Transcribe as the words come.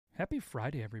Happy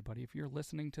Friday, everybody. If you're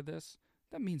listening to this,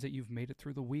 that means that you've made it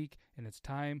through the week and it's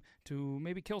time to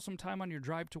maybe kill some time on your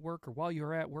drive to work or while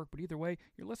you're at work. But either way,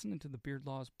 you're listening to the Beard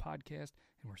Laws podcast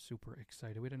and we're super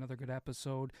excited. We had another good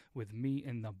episode with me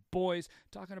and the boys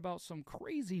talking about some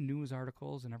crazy news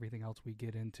articles and everything else we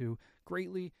get into.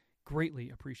 Greatly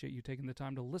appreciate you taking the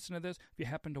time to listen to this. If you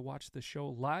happen to watch the show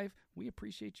live, we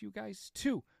appreciate you guys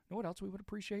too. Know what else we would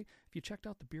appreciate? If you checked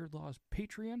out the Beard Laws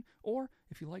Patreon, or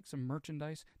if you like some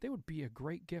merchandise, they would be a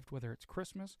great gift, whether it's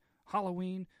Christmas,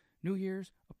 Halloween, New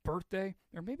Year's, a birthday,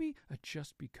 or maybe a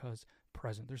just because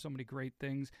present. There's so many great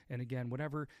things. And again,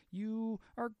 whatever you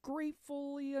are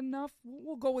gratefully enough,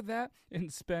 we'll go with that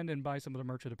and spend and buy some of the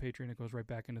merch of the Patreon. It goes right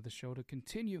back into the show to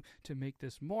continue to make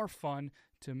this more fun,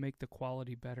 to make the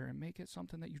quality better, and make it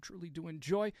something that you truly do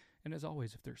enjoy. And as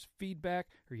always, if there's feedback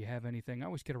or you have anything, I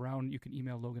always get around. You can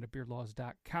email Logan at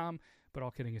beardlaws.com. But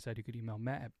all kidding aside, you could email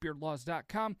Matt at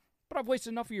beardlaws.com. But I've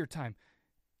wasted enough of your time.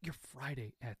 You're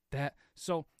Friday at that.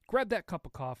 So grab that cup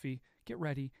of coffee, get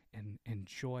ready, and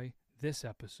enjoy this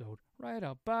episode right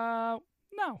about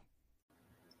now.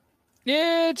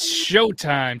 It's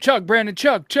showtime. Chug, Brandon,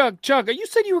 chug. You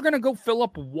said you were going to go fill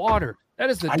up water.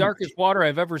 That is the darkest water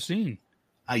I've ever seen.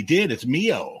 I did. It's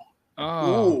Mio.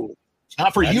 Oh. It's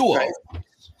not for you. Right.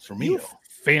 It's for Mio.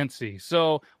 Fancy.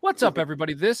 So what's up,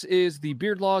 everybody? This is the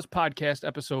Beard Laws Podcast,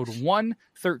 episode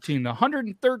 113, the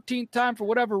 113th time for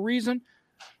whatever reason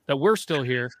that we're still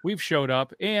here. We've showed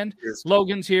up, and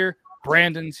Logan's here,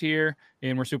 Brandon's here,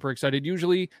 and we're super excited.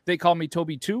 Usually they call me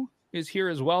Toby 2 is here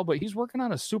as well, but he's working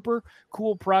on a super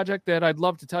cool project that I'd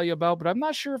love to tell you about, but I'm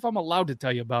not sure if I'm allowed to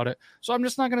tell you about it. So I'm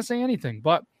just not going to say anything,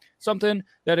 but something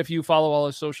that if you follow all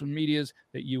his social medias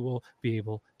that you will be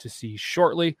able to see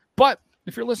shortly. But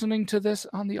if you're listening to this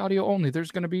on the audio only,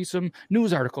 there's going to be some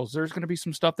news articles. There's going to be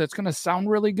some stuff that's going to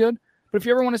sound really good. But if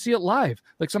you ever want to see it live,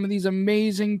 like some of these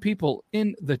amazing people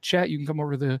in the chat, you can come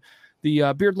over to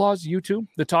the Beard Laws YouTube,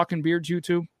 the Talking Beards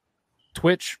YouTube,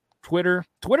 Twitch, Twitter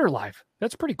Live.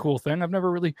 That's a pretty cool thing. I've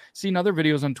never really seen other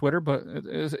videos on Twitter, but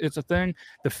it's a thing.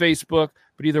 The Facebook.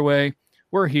 But either way,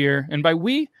 we're here. And by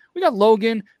we got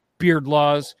Logan Beard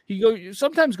Laws. He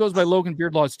sometimes goes by Logan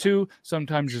Beard Laws 2.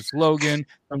 Sometimes it's Logan.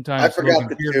 Sometimes I forgot Logan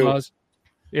the Beard 2. Laws.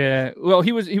 Yeah. Well,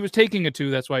 he was taking a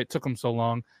 2. That's why it took him so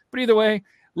long. But either way,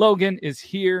 Logan is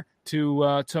here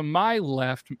to my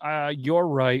left, your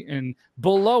right, and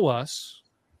below us.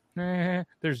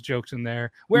 There's jokes in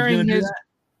there. Wearing his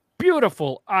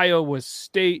beautiful Iowa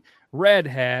State red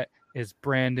hat is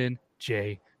Brandon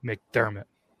J. McDermott.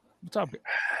 What's up?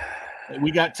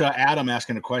 We got Adam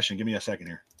asking a question. Give me a second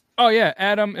here. Oh, yeah.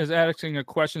 Adam is asking a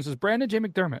question. Says, Brandon J.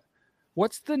 McDermott,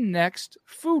 what's the next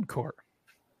food court?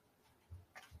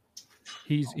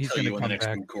 He's going to come next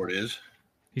back. food court is.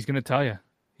 He's going to tell you.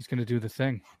 He's going to do the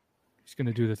thing.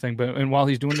 And while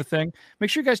he's doing the thing, make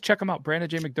sure you guys check him out. Brandon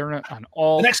J. McDermott on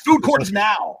all. The next food court is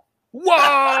now.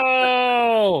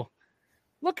 Whoa!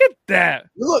 Look at that.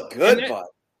 You look good, bud.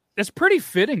 It's pretty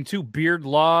fitting, too. Beard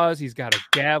Laws. He's got a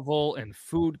gavel and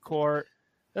food court.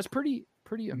 That's pretty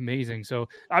amazing. So,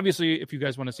 obviously, if you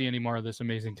guys want to see any more of this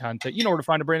amazing content, you know where to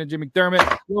find a Brandon J.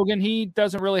 McDermott. Logan, he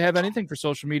doesn't really have anything for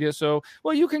social media. So,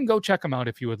 well, you can go check him out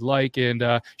if you would like. And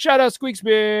shout out Squeaks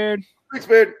Beard. Thanks,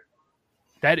 Beard.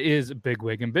 That is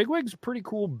Bigwig. And Bigwig's a pretty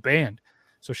cool band.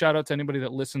 So, shout out to anybody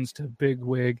that listens to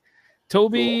Bigwig.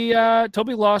 Toby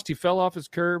lost. He fell off his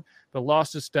curb, but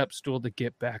lost his step stool to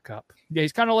get back up. Yeah,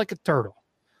 he's kind of like a turtle.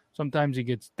 Sometimes he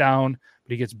gets down,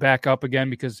 but he gets back up again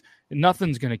because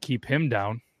nothing's going to keep him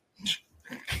down.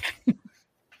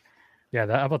 Yeah,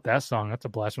 how about that song? That's a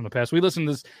blast from the past. We listen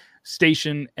to this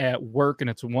station at work, and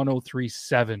it's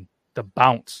 103.7, The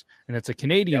Bounce, and it's a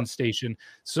Canadian station.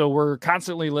 So we're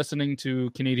constantly listening to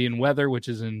Canadian weather, which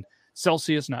is in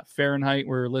Celsius, not Fahrenheit.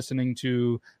 We're listening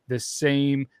to the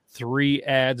same 3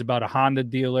 ads about a Honda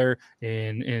dealer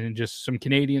and just some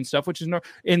Canadian stuff, which is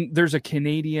and there's a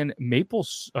Canadian maple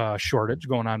shortage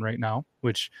going on right now,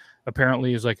 which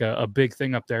apparently is like a big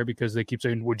thing up there because they keep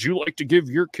saying, would you like to give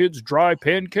your kids dry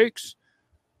pancakes?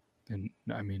 And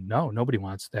I mean, no, nobody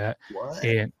wants that. What?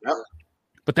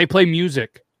 But they play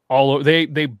music all over.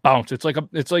 They bounce. It's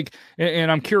like,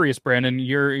 and I'm curious, Brandon,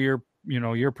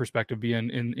 your perspective being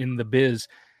in the biz.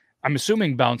 I'm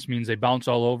assuming bounce means they bounce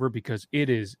all over because it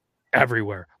is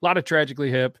everywhere. A lot of Tragically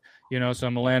Hip,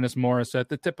 some Alanis Morissette,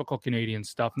 the typical Canadian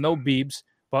stuff. No Biebs,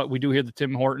 but we do hear the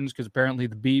Tim Hortons because apparently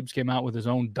the Biebs came out with his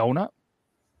own donut.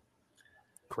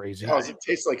 Crazy. Oh, does it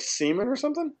taste like semen or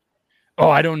something? Oh,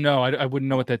 I don't know. I wouldn't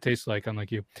know what that tastes like,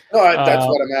 unlike you. No, that's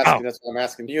what I'm asking. That's what I'm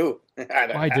asking you.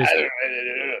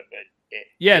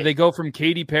 Yeah, they go from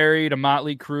Katy Perry to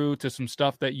Motley Crue to some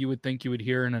stuff that you would think you would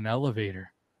hear in an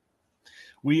elevator.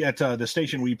 We at the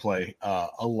station we play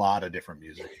a lot of different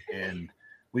music, and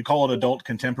we call it adult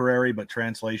contemporary, but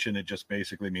translation it just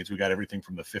basically means we got everything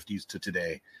from the 50s to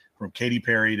today, from Katy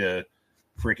Perry to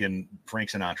freaking Frank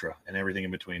Sinatra and everything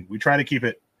in between. We try to keep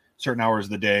it certain hours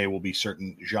of the day will be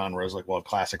certain genres, like we'll have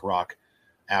classic rock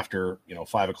after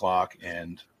 5 o'clock,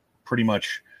 and pretty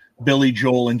much Billy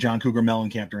Joel and John Cougar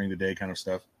Mellencamp during the day kind of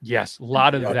stuff. Yes, a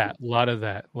lot of that, a lot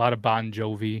of Bon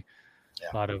Jovi,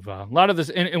 a lot of this.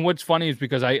 And what's funny is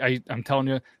because I'm telling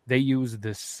you, they use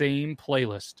the same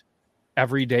playlist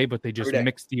every day, but they just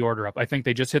mix the order up. I think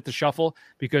they just hit the shuffle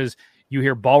because you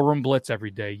hear Ballroom Blitz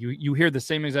every day. You hear the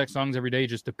same exact songs every day. It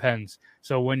just depends.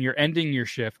 So when you're ending your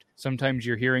shift, sometimes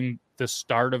you're hearing the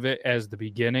start of it as the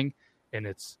beginning, and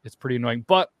it's pretty annoying.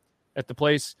 But at the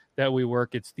place that we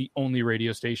work, it's the only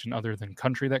radio station other than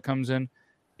country that comes in.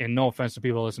 And no offense to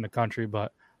people who listen to country,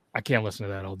 but I can't listen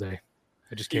to that all day.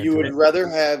 I just can't. You would rather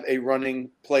have a running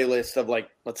playlist of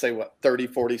let's say 30,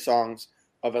 40 songs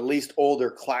of at least older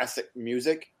classic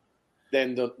music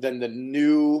than the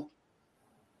new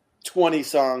 20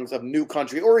 songs of new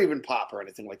country or even pop or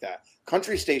anything like that.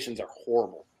 Country stations are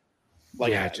horrible.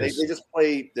 They just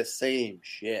play the same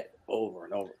shit over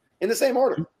and over in the same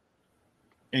order.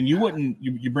 And you wouldn't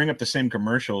you bring up the same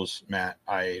commercials, Matt.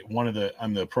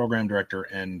 I'm the program director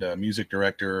and music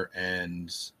director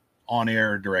and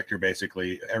on-air director,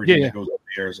 basically. Everything that goes up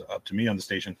the air is up to me on the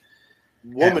station.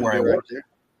 Woman director.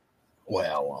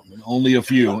 Well, only a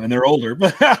few, and they're older,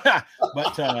 but one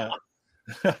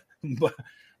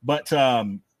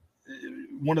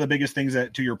of the biggest things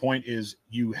that, to your point, is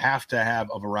you have to have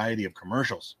a variety of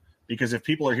commercials, because if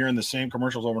people are hearing the same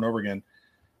commercials over and over again,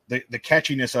 the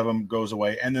catchiness of them goes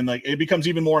away, and then it becomes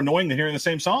even more annoying than hearing the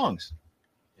same songs.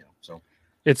 So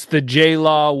it's the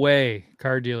J-Law way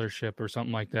car dealership or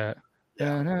something like that.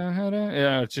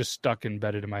 Yeah, it's just stuck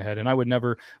embedded in my head, and I would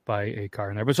never buy a car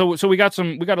in there. But so we got a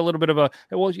little bit of a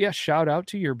shout out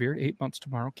to your beard. 8 months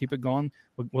tomorrow. Keep it going.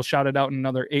 We'll shout it out in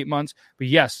another 8 months. But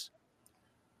yes,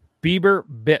 Bieber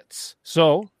Bits.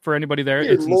 So for anybody there,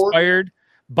 it's inspired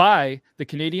by the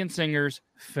Canadian singer's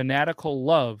fanatical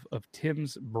love of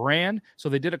Tim's brand. So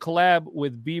they did a collab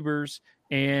with Bieber's,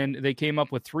 and they came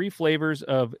up with 3 flavors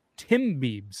of Tim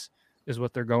Biebs, is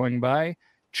what they're going by: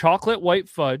 chocolate white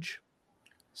fudge,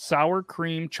 sour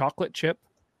cream chocolate chip,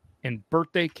 and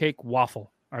birthday cake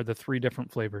waffle are the 3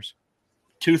 different flavors.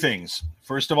 2 things.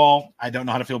 First of all, I don't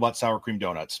know how to feel about sour cream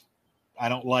donuts. I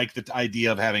don't like the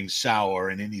idea of having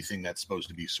sour in anything that's supposed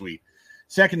to be sweet.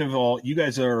 Second of all, you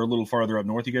guys are a little farther up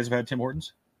north. You guys have had Tim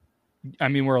Hortons? I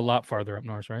mean, we're a lot farther up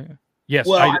north, right? Yes.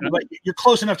 Well, you're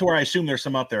close enough to where I assume there's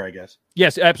some up there, I guess.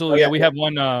 Yes, absolutely. Yeah, we have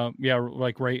one,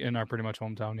 right in our pretty much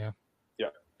hometown, yeah. Yeah.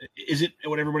 Is it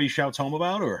what everybody shouts home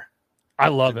about, or? I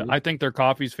love it. I think their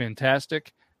coffee's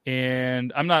fantastic,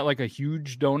 and I'm not like a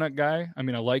huge donut guy. I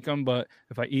mean, I like them, but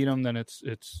if I eat them, then it's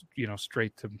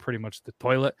straight to pretty much the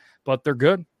toilet. But they're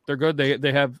good. They're good.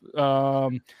 They have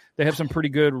some pretty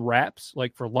good wraps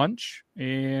like for lunch,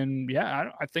 and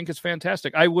I think it's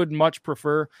fantastic. I would much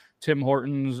prefer Tim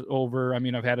Hortons over. I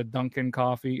mean, I've had a Dunkin'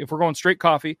 coffee. If we're going straight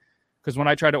coffee, because when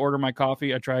I try to order my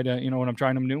coffee, I try to when I'm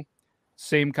trying them new,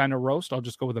 same kind of roast. I'll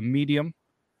just go with a medium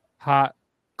hot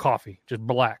coffee, just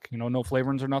black, no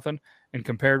flavorings or nothing. And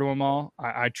compared to them all,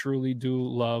 I truly do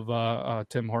love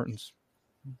Tim Hortons.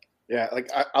 Yeah,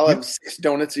 I'll have 6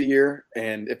 donuts a year,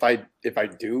 and if I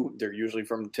do, they're usually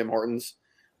from Tim Hortons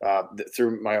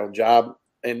through my old job,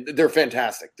 and they're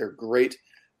fantastic. They're great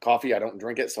coffee. I don't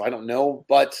drink it, so I don't know,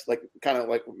 but kind of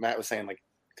like what Matt was saying,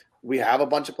 we have a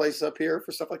bunch of places up here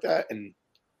for stuff like that, and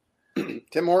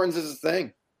Tim Hortons is a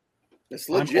thing. It's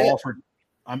legit.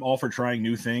 I'm all for trying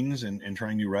new things and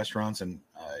trying new restaurants, and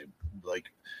like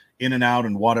In-N-Out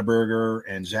and Whataburger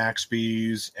and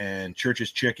Zaxby's and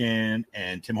Church's Chicken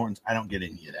and Tim Hortons. I don't get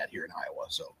any of that here in Iowa.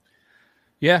 So,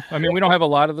 yeah, I mean, we don't have a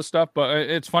lot of the stuff, but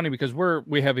it's funny because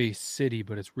we have a city,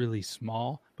 but it's really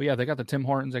small. But yeah, they got the Tim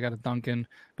Hortons, they got a Dunkin'.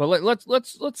 But let's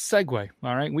segue.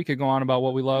 All right, we could go on about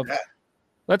what we love. Yeah.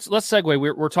 Let's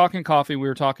segue. We're talking coffee. We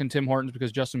were talking Tim Hortons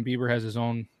because Justin Bieber has his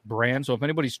own brand. So if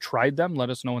anybody's tried them, let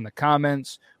us know in the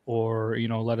comments, or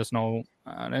let us know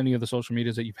on any of the social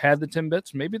medias that you've had the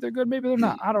Timbits. Maybe they're good, maybe they're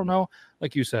not. I don't know.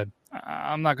 Like you said,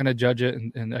 I'm not going to judge it,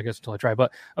 and I guess until I try.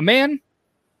 But a man,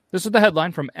 this is the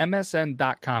headline from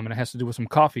MSN.com, and it has to do with some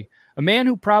coffee. A man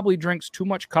who probably drinks too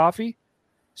much coffee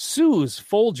sues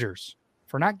Folgers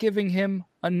for not giving him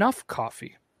enough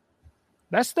coffee.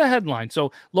 That's the headline.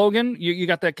 So, Logan, you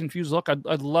got that confused look.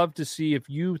 I'd love to see if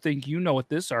you think you know what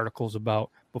this article's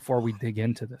about before we dig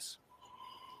into this.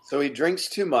 So he drinks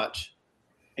too much,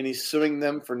 and he's suing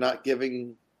them for not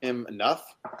giving him enough?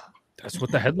 That's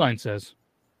what the headline says.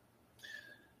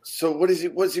 So what does he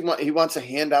want? He wants a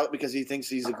handout because he thinks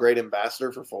he's a great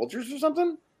ambassador for Folgers or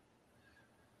something?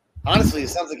 Honestly, it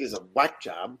sounds like he's a whack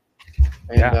job.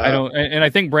 And, I don't, and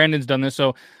I think Brandon's done this.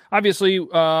 So obviously,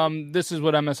 this is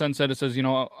what MSN said. It says,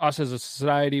 us as a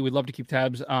society, we'd love to keep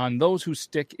tabs on those who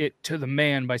stick it to the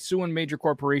man by suing major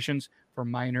corporations for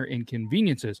minor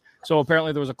inconveniences. So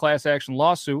apparently there was a class action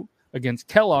lawsuit against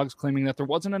Kellogg's claiming that there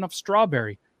wasn't enough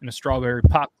strawberry in a strawberry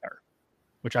Pop-Tart,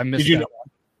 which I missed.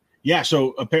 Yeah,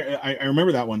 so I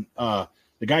remember that one.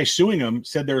 The guy suing him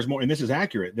said there's more, and this is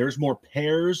accurate, there's more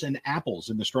pears and apples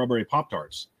in the strawberry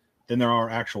Pop-Tarts than there are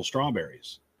actual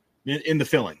strawberries in the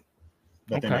filling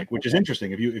that they make, which is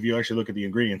interesting. If you actually look at the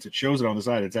ingredients, it shows it on the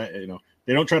side. It's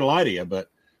they don't try to lie to you, but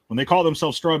when they call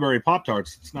themselves strawberry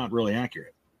Pop-Tarts, it's not really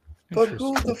accurate. But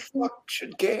who the fuck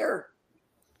should care?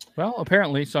 Well,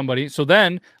 apparently somebody. So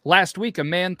then last week, a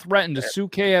man threatened to sue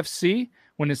KFC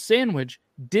when his sandwich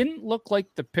didn't look like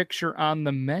the picture on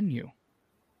the menu.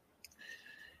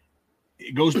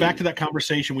 It goes back to that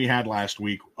conversation we had last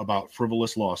week about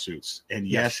frivolous lawsuits. And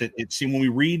yes, it seems when we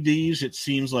read these, it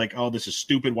seems like, oh, this is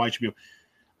stupid. Why should we?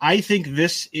 I think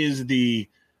this is the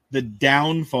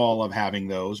downfall of having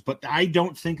those, but I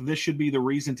don't think this should be the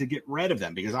reason to get rid of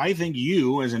them, because I think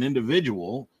you as an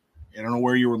individual, I don't know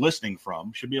where you were listening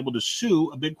from, should be able to sue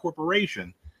a big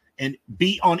corporation and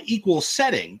be on equal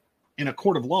setting in a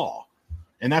court of law.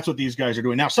 And that's what these guys are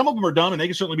doing. Now, some of them are dumb and they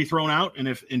can certainly be thrown out.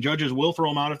 And judges will throw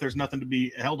them out if there's nothing to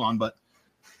be held on. But,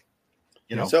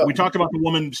 we talked about the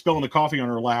woman spilling the coffee on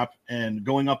her lap and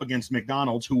going up against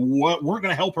McDonald's, who weren't going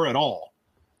to help her at all.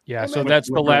 Yeah, so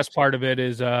that's the last part of it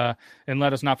is, and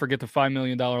let us not forget the $5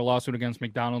 million lawsuit against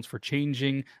McDonald's for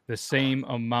changing the same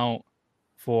amount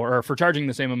for charging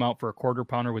the same amount for a quarter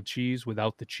pounder with cheese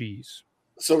without the cheese.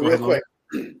 So real quick,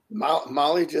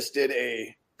 Molly just did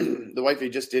the wifey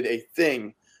just did a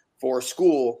thing for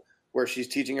school where she's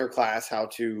teaching her class how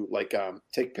to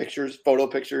take photo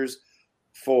pictures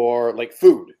for like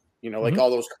food, like all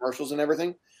those commercials and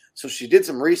everything. So she did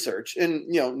some research and,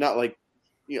 not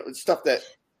it's stuff that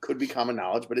could be common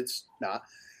knowledge, but it's not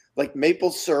like maple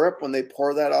syrup. When they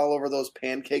pour that all over those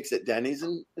pancakes at Denny's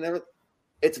and everything,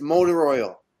 it's motor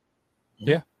oil.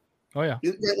 Yeah. Oh yeah.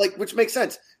 Which makes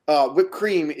sense. Whipped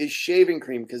cream is shaving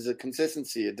cream because the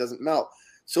consistency, it doesn't melt.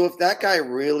 So if that guy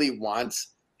really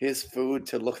wants his food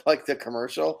to look like the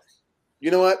commercial,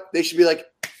 you know what? They should be like,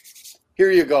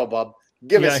 here you go, bub.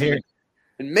 Give us here.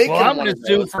 And make I'm going to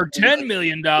sue for $10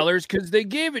 million because they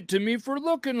gave it to me for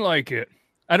looking like it.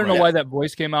 I don't know why that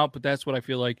voice came out, but that's what I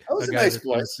feel like. That was a nice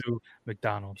voice. Sue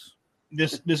McDonald's.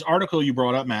 This article you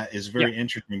brought up, Matt, is very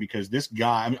interesting because this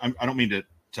guy, I don't mean to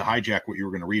hijack what you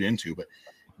were going to read into, but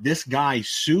this guy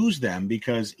sues them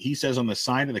because he says on the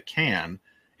side of the can,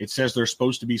 it says there's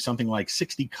supposed to be something like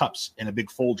 60 cups in a big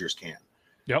Folgers can.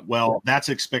 Yep. Well, that's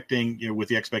expecting, with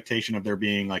the expectation of there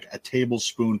being like a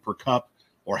tablespoon per cup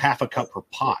or half a cup per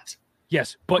pot.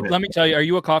 Yes, but let me tell you, are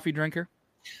you a coffee drinker?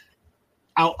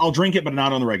 I'll drink it, but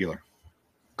not on the regular.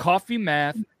 Coffee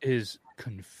math is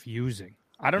confusing.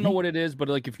 I don't know what it is, but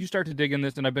like if you start to dig in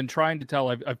this, and I've been trying to tell,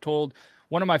 I've told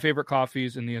one of my favorite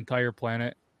coffees in the entire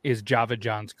planet is Java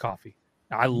John's coffee.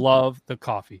 I love the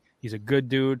coffee. He's a good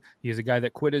dude. He's a guy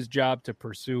that quit his job to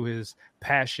pursue his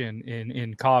passion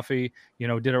in coffee.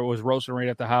 Was roasting right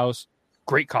at the house.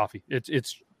 Great coffee.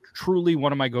 It's truly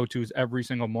one of my go-tos every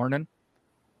single morning.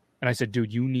 And I said,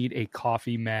 dude, you need a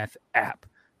coffee math app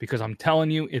because I'm telling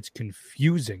you, it's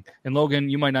confusing. And Logan,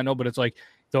 you might not know, but it's like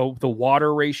the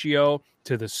water ratio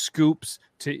to the scoops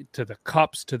to the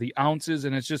cups to the ounces.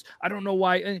 And it's just, I don't know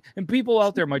why. And people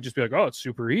out there might just be like, oh, it's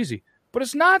super easy. But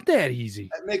it's not that easy.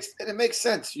 It makes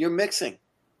sense. You're mixing.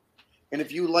 And if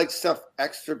you like stuff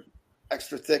extra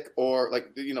thick or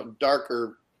dark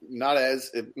or not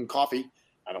as in coffee,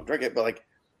 I don't drink it, but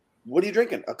what are you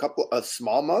drinking? A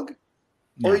small mug?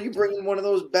 Or are you bringing one of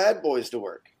those bad boys to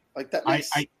work? Like that makes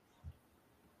I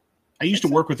used to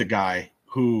work with a guy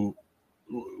who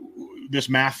this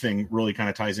math thing really kind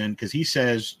of ties in because he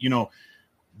says,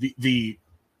 the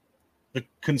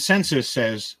consensus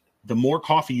says the more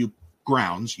coffee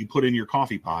grounds you put in your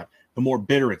coffee pot, the more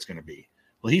bitter it's going to be.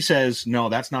 Well, he says, no,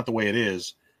 that's not the way it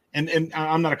is. And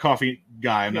I'm not a coffee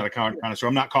guy. I'm not a connoisseur.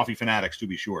 I'm not coffee fanatics, to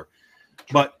be sure.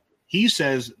 But he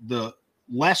says the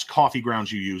less coffee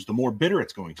grounds you use, the more bitter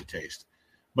it's going to taste.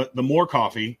 But the more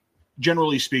coffee,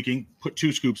 generally speaking, put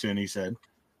 2 scoops in, he said,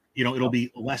 it'll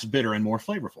be less bitter and more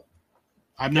flavorful.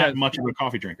 I'm not much of a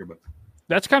coffee drinker, but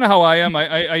that's kind of how I am.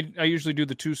 I usually do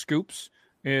the 2 scoops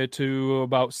to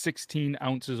about 16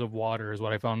 ounces of water is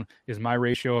what I found is my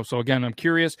ratio. So again, I'm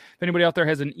curious if anybody out there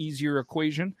has an easier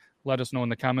equation. let us know in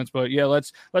the comments. But yeah,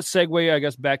 let's segue, I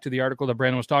guess, back to the article that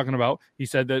Brandon was talking about. He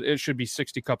said that it should be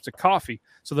 60 cups of coffee.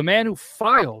 So the man who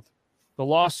filed the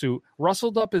lawsuit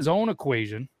rustled up his own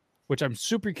equation, which I'm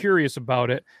super curious about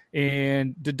it,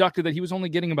 and deducted that he was only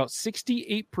getting about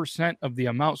 68% of the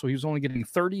amount. So he was only getting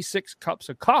 36 cups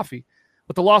of coffee.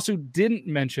 What the lawsuit didn't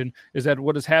mention is that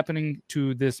what is happening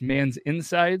to this man's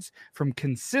insides from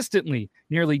consistently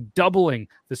nearly doubling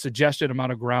the suggested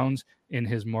amount of grounds in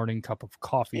his morning cup of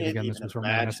coffee. And again, this was from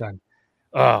MSN.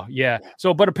 Oh, yeah.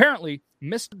 So, but apparently,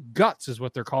 Mr. Guts is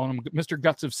what they're calling him. Mr.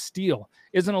 Guts of Steel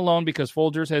isn't alone, because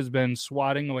Folgers has been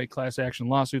swatting away class action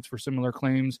lawsuits for similar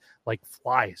claims like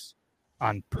flies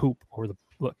on poop over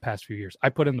the past few years. I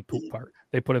put in the poop part.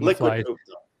 They put in Liquid the flies. poop,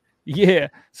 Yeah.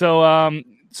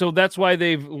 So that's why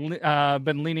they've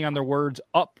been leaning on their words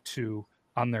up to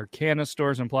on their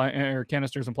canisters, implying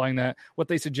that what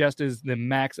they suggest is the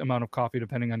max amount of coffee,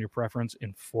 depending on your preference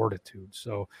and fortitude.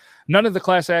 So none of the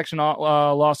class action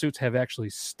lawsuits have actually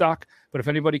stuck. But if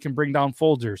anybody can bring down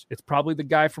Folgers, it's probably the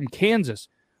guy from Kansas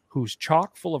who's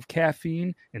chock full of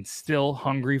caffeine and still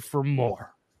hungry for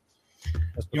more.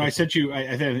 I sent you.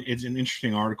 I think it's an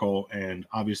interesting article and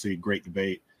obviously a great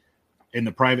debate in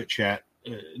the private chat.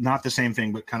 Not the same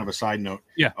thing, but kind of a side note.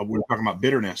 Yeah, we were talking about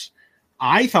bitterness.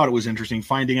 I thought it was interesting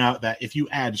finding out that if you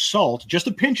add salt, just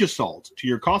a pinch of salt to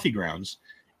your coffee grounds,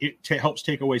 it helps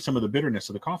take away some of the bitterness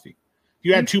of the coffee. If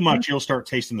you add too much, you'll start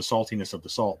tasting the saltiness of the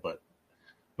salt.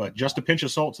 But just a pinch of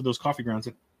salt to those coffee grounds,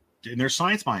 and there's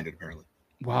science behind it apparently.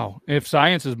 Wow. If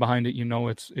science is behind it,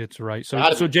 it's right.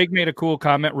 So Jake made a cool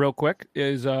comment real quick,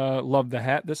 is love the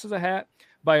hat. This is a hat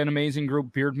by an amazing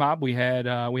group, Beard Mob. We had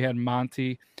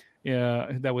Monty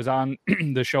that was on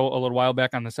the show a little while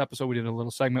back on this episode. We did a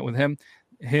little segment with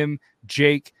him,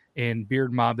 Jake, and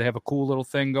Beard Mob. They have a cool little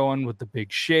thing going with the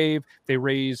big shave. They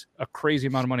raise a crazy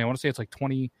amount of money. I want to say it's like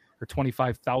 $20,000 or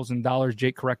 $25,000.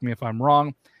 Jake, correct me if I'm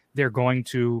wrong. They're going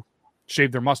to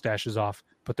shave their mustaches off,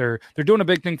 but they're doing a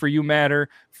big thing for You Matter,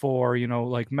 for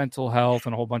like mental health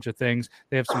and a whole bunch of things.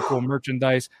 They have some cool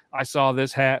merchandise. I saw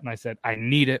this hat and I said I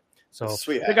need it. So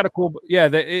sweet. They got a cool,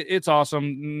 it's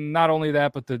awesome. Not only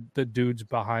that, but the dudes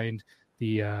behind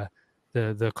the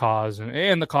cause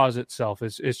and the cause itself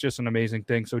is just an amazing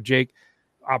thing. So Jake,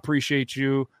 I appreciate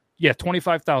you. Yeah,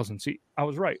 25,000. See, I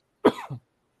was right.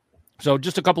 So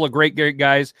just a couple of great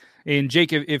guys. And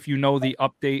Jake, if you know the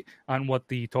update on what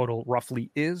the total roughly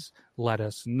is, let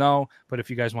us know. But if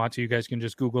you guys want to, you guys can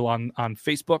just Google on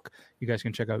Facebook. You guys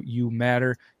can check out You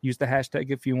Matter. Use the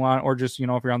hashtag if you want, or just, if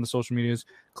you're on the social medias,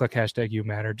 click hashtag You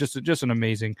Matter. Just an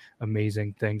amazing,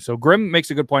 amazing thing. So Grim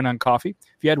makes a good point on coffee.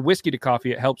 If you add whiskey to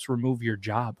coffee, it helps remove your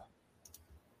job.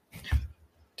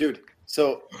 Dude,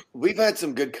 so we've had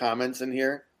some good comments in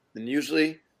here. And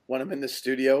usually when I'm in the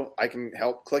studio, I can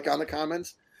help click on the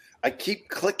comments. I keep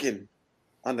clicking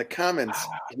on the comments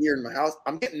here in my house.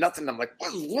 I'm getting nothing. I'm like,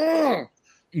 what's wrong?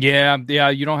 Yeah.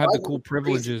 You don't have the cool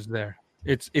privileges there.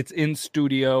 It's in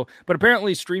studio, but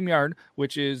apparently StreamYard,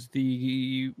 which is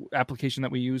the application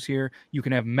that we use here, you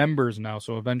can have members now.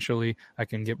 So eventually I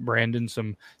can get Brandon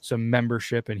some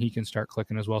membership and he can start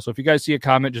clicking as well. So if you guys see a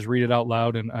comment, just read it out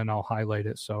loud and I'll highlight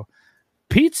it. So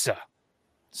pizza.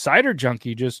 Cider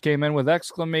Junkie just came in with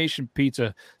exclamation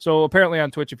pizza. So apparently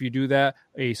on Twitch, if you do that,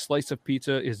 a slice of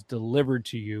pizza is delivered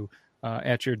to you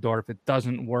at your door. If it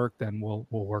doesn't work, then we'll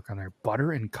work on our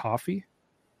butter and coffee.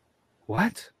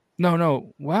 What?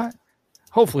 No. What?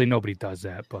 Hopefully nobody does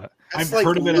that, but I've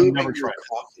heard of it. I've never tried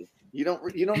coffee. You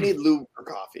don't need lube for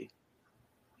coffee.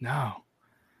 No.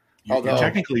 You're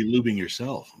technically lubing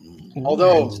yourself.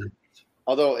 Although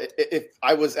if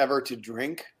I was ever to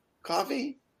drink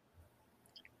coffee,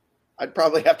 I'd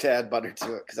probably have to add butter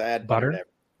to it because I add butter.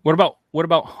 What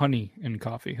about honey in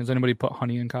coffee? Has anybody put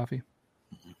honey in coffee?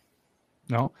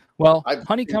 No. Well,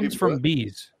 honey comes from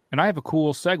bees, and I have a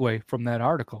cool segue from that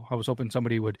article. I was hoping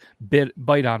somebody would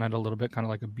bite on it a little bit, kind of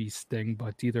like a bee sting,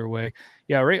 but either way,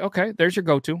 yeah, right. Okay, there's your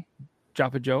go-to,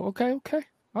 Joppa Joe. Okay,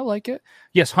 I like it.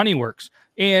 Yes, honey works,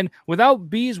 and without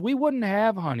bees, we wouldn't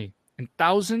have honey. And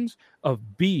thousands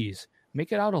of bees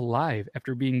make it out alive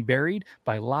after being buried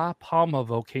by La Palma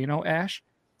volcano ash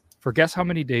for guess how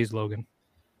many days, Logan?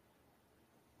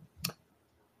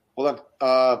 Hold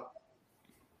on.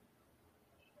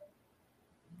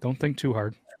 Don't think too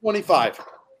hard. 25.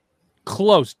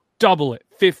 Close. Double it.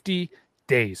 50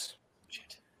 days.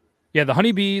 Shit. Yeah, the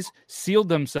honeybees sealed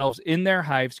themselves in their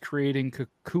hives, creating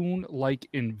cocoon-like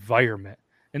environment.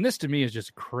 And this to me is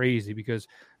just crazy because,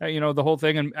 the whole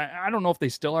thing, and I don't know if they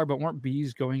still are, but weren't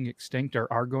bees going extinct or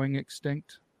are going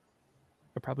extinct?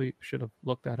 I probably should have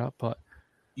looked that up, but.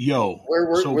 Where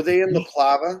were they in the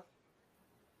Plava?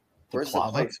 Where's the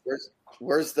place?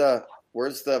 Where's the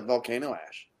volcano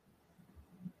ash?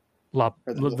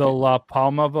 The La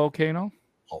Palma volcano.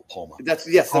 Oh, Palma. That's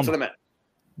what I meant.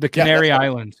 The Canary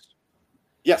Islands.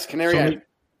 Yes, Canary Islands.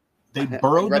 They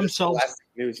burrowed themselves. Last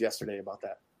news yesterday about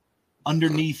that.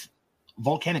 Underneath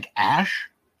volcanic ash.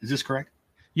 Is this correct?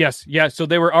 Yes. Yeah. So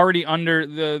they were already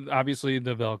under obviously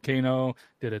the volcano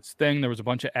did its thing. There was a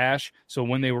bunch of ash. So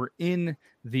when they were in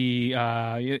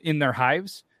in their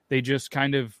hives, they just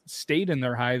kind of stayed in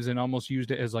their hives and almost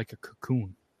used it as like a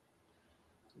cocoon.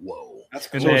 Whoa. That's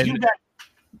cool. Then,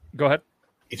 go ahead.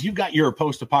 If you got your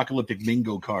post-apocalyptic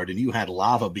bingo card and you had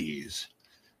lava bees,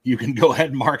 you can go ahead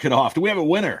and mark it off. Do we have a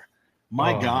winner?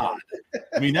 My God.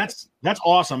 I mean, that's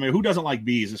awesome. I mean, who doesn't like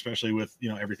bees, especially with,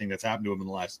 everything that's happened to them in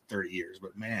the last 30 years,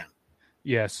 but man.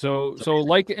 Yeah. So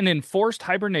like an enforced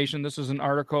hibernation, this is an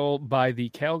article by the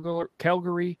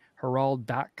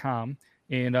CalgaryHerald.com.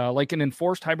 And like an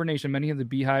enforced hibernation, many of the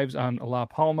beehives on La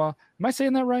Palma, am I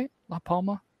saying that right? La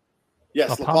Palma?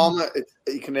 Yes, La Palma, it's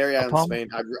Canary Islands, Spain.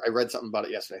 I read something about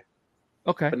it yesterday.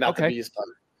 Okay. But not the bees part.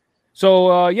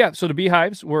 So, so the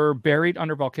beehives were buried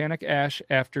under volcanic ash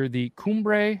after the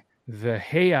Cumbre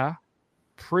Vieja,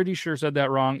 pretty sure said that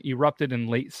wrong, erupted in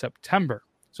late September.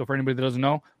 So for anybody that doesn't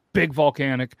know, big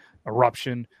volcanic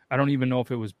eruption. I don't even know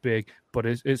if it was big, but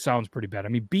it sounds pretty bad. I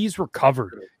mean, bees were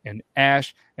covered in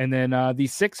ash. And then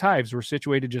these 6 hives were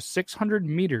situated just 600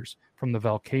 meters from the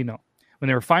volcano. When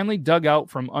they were finally dug out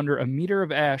from under a meter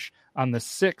of ash on the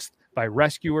 6th by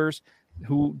rescuers,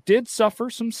 who did suffer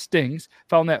some stings,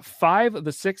 found that 5 of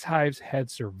the 6 hives had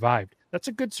survived. That's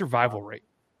a good survival rate.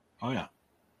 Oh, yeah.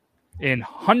 And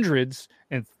hundreds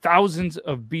and thousands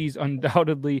of bees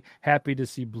undoubtedly happy to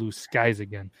see blue skies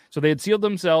again. So they had sealed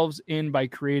themselves in by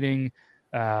creating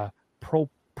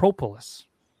propolis.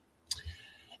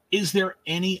 Is there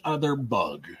any other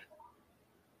bug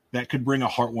that could bring a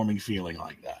heartwarming feeling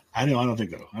like that? I don't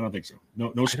think so.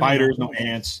 No spiders, no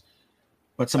ants,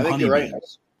 but some honeybees. Right.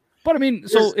 But I mean,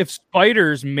 so if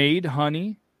spiders made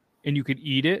honey and you could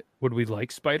eat it, would we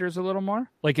like spiders a little more?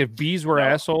 Like if bees were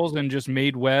assholes and just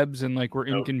made webs and like were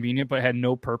inconvenient but had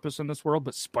no purpose in this world,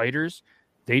 but spiders,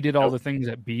 they did all the things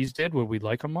that bees did, would we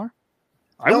like them more?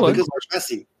 I would. Because they're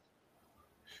messy.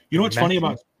 You know what's funny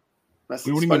about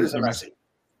messy? Spiders are messy.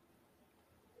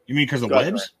 You mean because of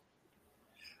webs?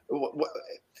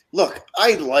 Look,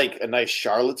 I like a nice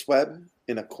Charlotte's Web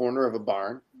in a corner of a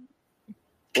barn.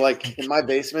 Like in my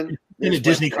basement, in a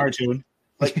Disney cartoon,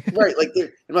 like right, like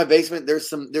in my basement, there's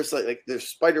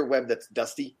spider web that's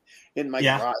dusty in my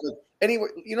garage. Like, anyway,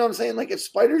 you know what I'm saying? Like if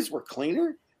spiders were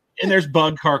cleaner, and there's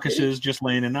bug carcasses just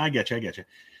laying in. I get you.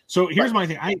 So here's my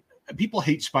thing: people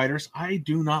hate spiders. I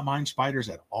do not mind spiders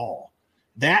at all.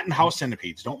 That and house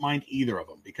centipedes, don't mind either of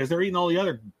them because they're eating all the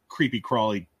other creepy,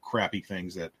 crawly, crappy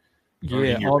things that.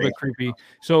 All the creepy.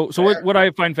 So what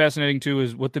I find fascinating too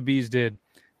is what the bees did.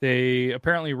 They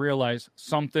apparently realized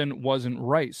something wasn't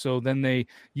right. So then they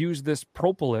used this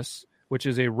propolis, which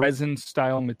is a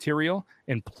resin-style material,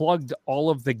 and plugged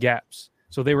all of the gaps.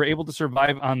 So they were able to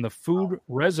survive on the food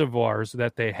reservoirs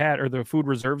that they had, or the food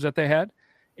reserves that they had,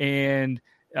 and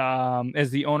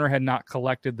as the owner had not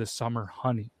collected the summer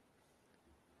honey.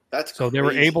 That's so crazy. They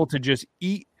were able to just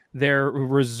eat their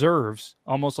reserves,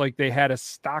 almost like they had a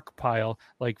stockpile,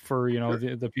 like for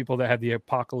the people that had the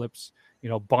apocalypse.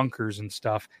 Bunkers and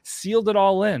stuff, sealed it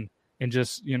all in and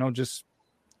just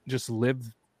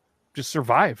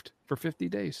survived for 50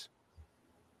 days.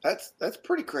 That's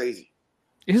pretty crazy.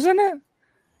 Isn't it?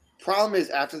 Problem is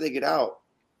after they get out,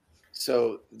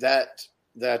 so that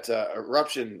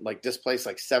eruption like displaced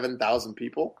like 7,000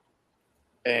 people.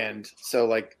 And so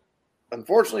like,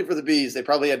 unfortunately for the bees, they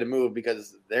probably had to move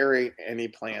because there ain't any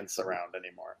plants around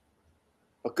anymore.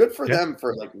 But good for them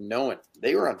for like knowing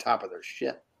they were on top of their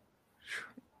shit.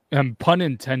 Pun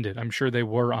intended. I'm sure they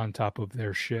were on top of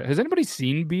their shit. Has anybody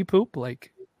seen bee poop?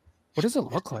 Like, what does it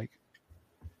look like?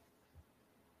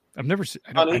 I've never seen.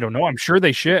 I don't know. I'm sure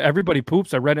they shit. Everybody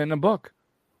poops. I read it in a book.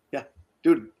 Yeah,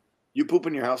 dude, you poop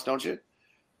in your house, don't you?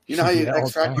 You know how you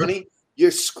extract honey?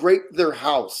 You scrape their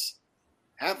house.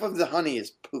 Half of the honey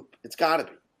is poop. It's got to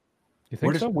be. You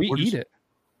think so? We eat it.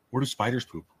 Where do spiders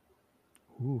poop?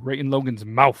 Ooh, right in Logan's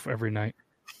mouth every night.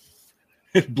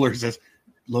 Blur says,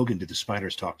 Logan, did the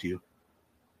spiders talk to you?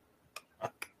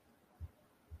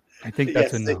 I think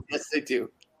that's enough. Yes, they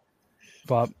do.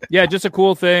 But yeah, just a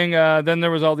cool thing. Then there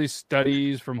was all these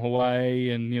studies from Hawaii,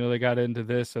 and they got into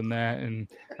this and that, and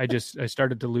I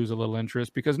started to lose a little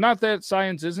interest because not that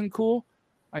science isn't cool.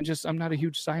 I'm not a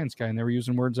huge science guy, and they were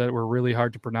using words that were really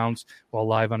hard to pronounce while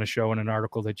live on a show in an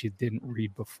article that you didn't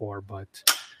read before. But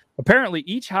apparently,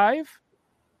 each hive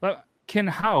can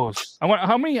house. I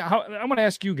want to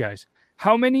ask you guys: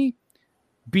 How many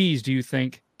bees do you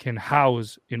think can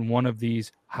house in one of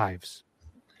these hives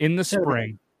in the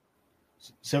spring?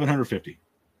 750.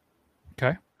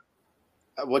 Okay.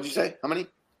 What'd you say? How many?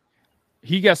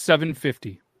 He guessed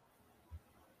 750.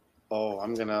 Oh,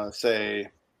 I'm going to say...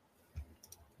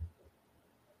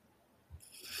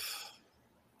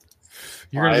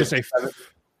 You're going to just say...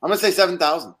 I'm going to say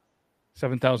 7,000.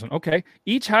 7,000. Okay.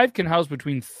 Each hive can house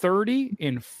between 30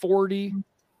 and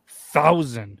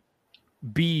 40,000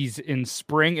 bees in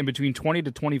spring and between 20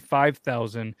 to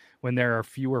 25,000 when there are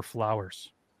fewer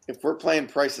flowers. If we're playing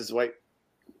Price is White.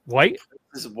 White?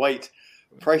 Price is White.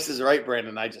 Price is Right,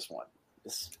 Brandon. I just won.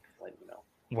 Just let you know.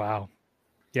 Wow.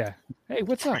 Yeah. Hey,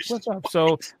 what's up? What's up?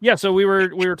 So, yeah, so we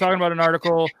were talking about an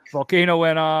article. Volcano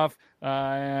went off,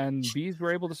 and bees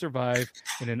were able to survive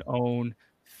in an own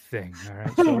thing. All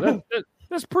right. So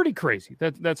that's pretty crazy.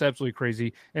 That's absolutely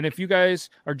crazy. And if you guys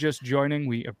are just joining,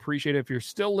 we appreciate it. If you're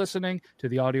still listening to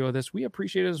the audio of this, we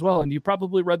appreciate it as well. And you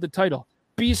probably read the title,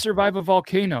 Bees Survive a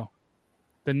Volcano.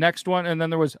 The next one, and then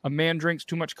there was A Man Drinks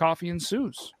Too Much Coffee and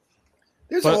Sues.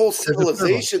 There's a whole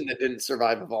civilization that didn't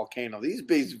survive a volcano. These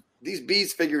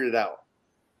bees figured it out.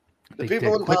 The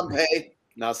people in Pompeii,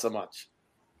 not so much.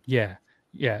 Yeah.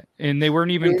 Yeah. And they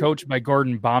weren't even coached by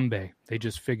Gordon Bombay. They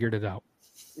just figured it out.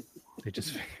 They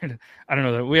just figured it. I don't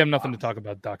know. We have nothing to talk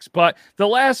about ducks. But the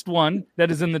last one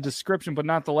that is in the description, but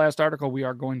not the last article we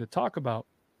are going to talk about,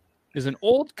 is an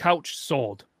old couch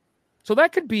sold. So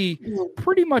that could be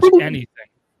pretty much anything,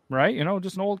 right? You know,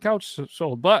 just an old couch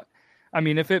sold. But, I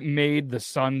mean, if it made the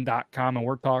sun.com and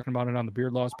we're talking about it on the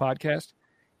Beard Laws podcast,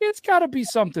 it's got to be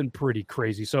something pretty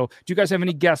crazy. So do you guys have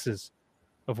any guesses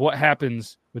of what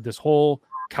happens with this whole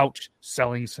couch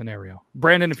selling scenario?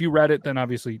 Brandon, if you read it, then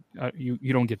obviously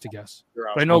you don't get to guess.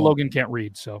 But I know Logan can't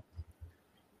read, so.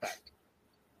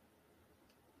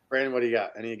 Brandon, what do you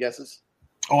got? Any guesses?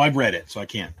 Oh, I've read it, so I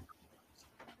can't.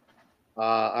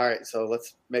 All right, so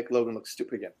let's make Logan look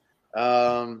stupid again.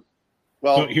 So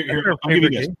here, I'll give you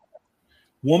a guess.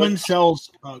 Woman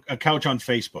sells a couch on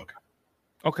Facebook.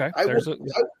 Okay.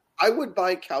 I would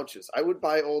buy couches. I would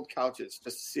buy old couches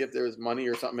just to see if there was money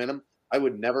or something in them. I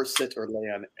would never sit or lay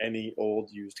on any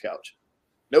old used couch.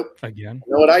 Nope. Again.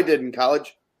 You know what I did in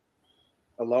college?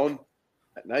 Alone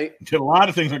at night. Did a lot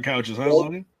of things on couches, huh,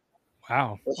 Logan?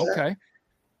 Wow. Okay.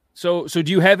 So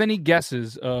do you have any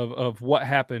guesses of what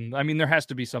happened? I mean, there has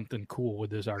to be something cool with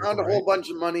this article. Found a whole bunch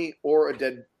of money or a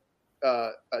dead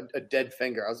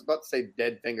finger. I was about to say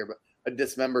dead finger, but a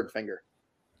dismembered finger.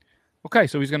 Okay,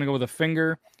 so he's going to go with a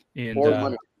finger. And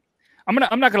money. I'm not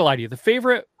going to lie to you.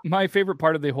 My favorite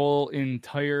part of the whole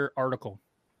entire article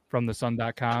from the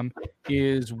sun.com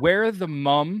is where the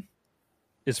mom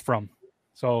is from.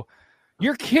 So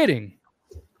you're kidding.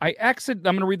 I'm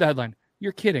going to read the headline.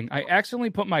 You're kidding. I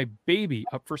accidentally put my baby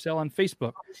up for sale on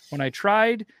Facebook when I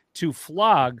tried to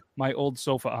flog my old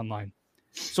sofa online.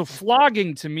 So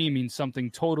flogging to me means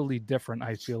something totally different,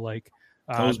 I feel like.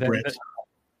 Those Brits.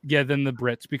 Than the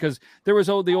Brits, because there was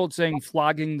the old saying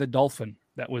flogging the dolphin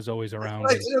that was always around.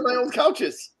 I sit on my old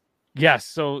couches. Yes.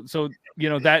 So you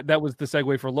know, that was the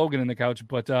segue for Logan in the couch.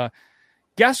 But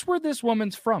guess where this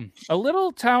woman's from? A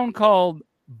little town called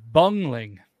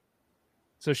Bungling.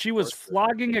 So she was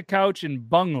flogging a couch in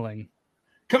Bungling.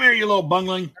 Come here, you little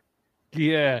bungling.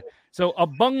 Yeah. So a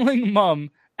Bungling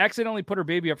mom accidentally put her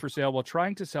baby up for sale while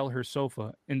trying to sell her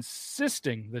sofa,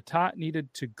 insisting the tot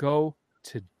needed to go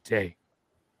today.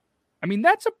 I mean,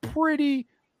 that's a pretty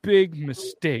big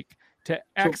mistake to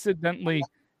accidentally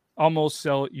almost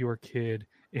sell your kid.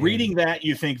 Reading that,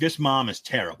 you think this mom is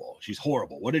terrible. She's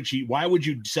horrible. Why would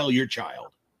you sell your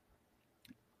child?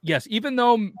 Yes, even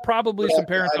though probably some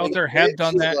parents out there have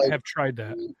done that, have tried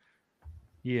that.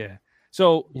 Yeah.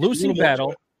 So Lucy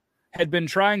Battle had been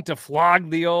trying to flog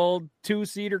the old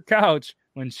 2-seater couch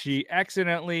when she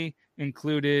accidentally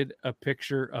included a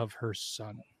picture of her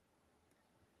son.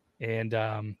 And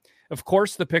of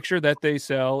course, the picture that they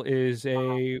sell is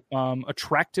a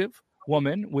attractive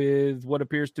woman with what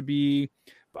appears to be,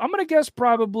 I'm going to guess,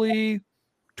 probably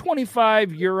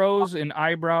 25 euros in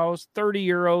eyebrows, 30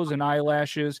 euros in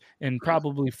eyelashes, and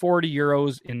probably 40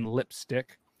 euros in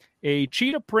lipstick. A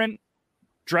cheetah print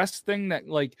dress thing that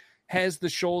like has the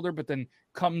shoulder, but then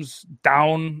comes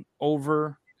down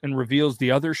over and reveals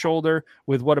the other shoulder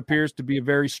with what appears to be a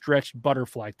very stretched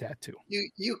butterfly tattoo.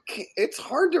 You can't, it's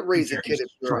hard to raise a kid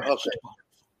if you're okay.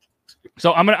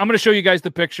 So I'm gonna show you guys the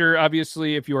picture.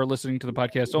 Obviously, if you are listening to the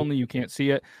podcast only, you can't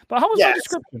see it. But how was the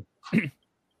description?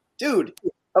 Dude,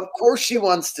 of course she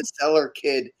wants to sell her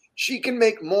kid. She can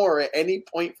make more at any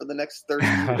point for the next 30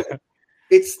 years.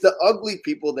 It's the ugly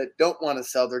people that don't want to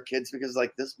sell their kids because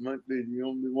like this might be the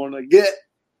only one I get.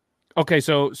 Okay,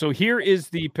 so here is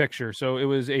the picture. So it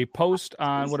was a post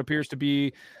on what appears to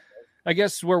be, I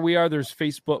guess where we are, there's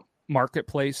Facebook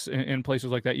Marketplace in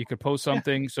places like that. You could post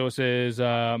something. So it says,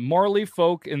 Morley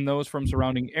folk and those from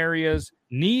surrounding areas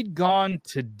need gone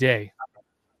today.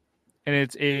 And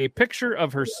it's a picture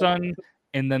of her son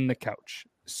and then the couch.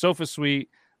 Sofa Suite,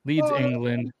 Leeds,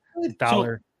 England,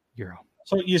 dollar, euro.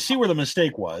 So you see where the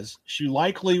mistake was. She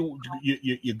likely,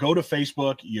 you go to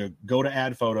Facebook, you go to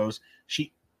add photos.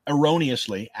 She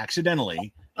erroneously,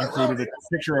 accidentally included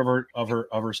a picture of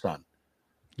her son.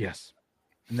 Yes.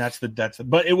 And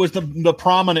but it was the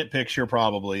prominent picture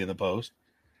probably in the post.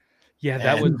 Yeah,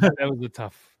 that was a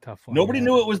tough one. Nobody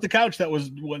knew it was the couch that was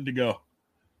wanting to go.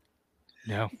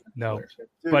 No.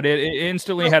 But it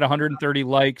instantly had 130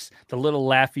 likes, the little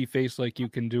laughy face like you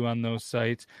can do on those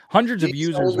sites. Hundreds of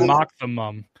users mocked the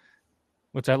mom.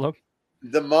 What's that, Luke?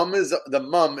 The mom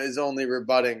is only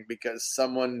rebutting because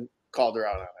someone called her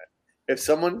out on it. If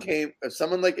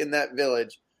someone like in that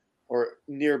village or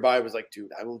nearby was like,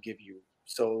 dude, I will give you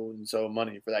so and so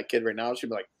money for that kid right now, she'd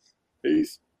be like,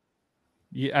 peace.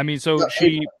 Yeah, I mean, so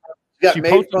she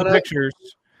posted the pictures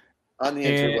on the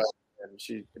internet. And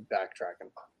she's backtracking.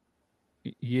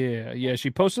 Yeah. She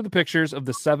posted the pictures of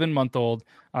the 7-month-old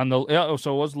on the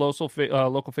so it was local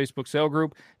Facebook sale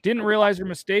group. Didn't realize her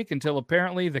mistake until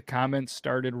apparently the comments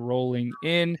started rolling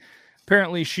in.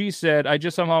 Apparently, she said, I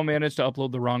just somehow managed to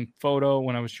upload the wrong photo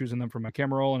when I was choosing them for my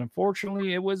camera roll, and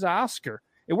unfortunately, it was Oscar.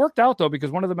 It worked out, though, because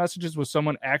one of the messages was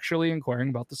someone actually inquiring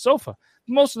about the sofa.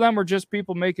 Most of them were just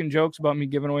people making jokes about me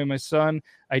giving away my son.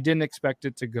 I didn't expect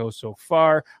it to go so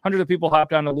far. Hundreds of people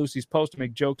hopped onto Lucy's post to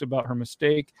make jokes about her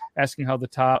mistake, asking how the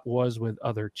top was with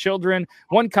other children.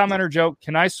 One commenter joked,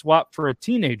 can I swap for a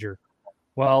teenager?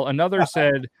 While another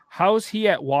said, how's he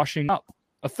at washing up?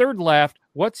 A third laughed,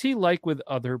 what's he like with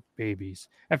other babies?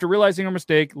 After realizing her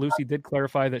mistake, Lucy did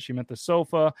clarify that she meant the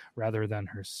sofa rather than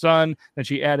her son. Then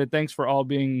she added, thanks for all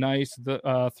being nice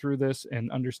through this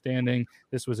and understanding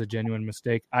this was a genuine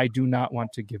mistake. I do not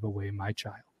want to give away my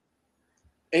child.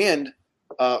 And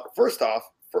first off,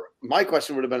 my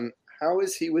question would have been, how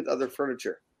is he with other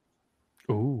furniture?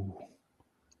 Ooh.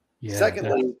 Yeah.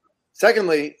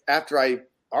 Secondly, after I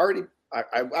would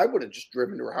have just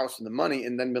driven to her house with the money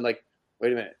and then been like,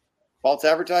 wait a minute, false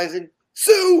advertising?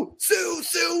 Sue!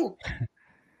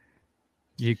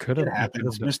 You could have.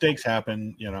 Mistakes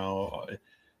happen,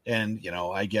 and,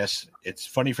 I guess it's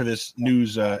funny for this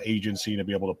news agency to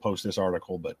be able to post this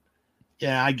article, but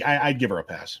yeah, I'd give her a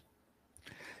pass.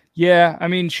 Yeah, I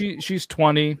mean, she's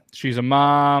 20. She's a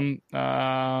mom,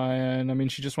 and I mean,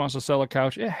 she just wants to sell a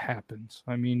couch. It happens.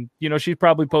 I mean, she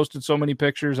probably posted so many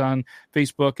pictures on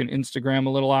Facebook and Instagram,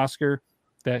 a little Oscar,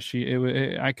 that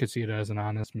I could see it as an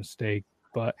honest mistake.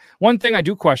 But one thing I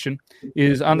do question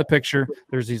is on the picture,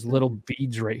 there's these little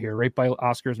beads right here, right by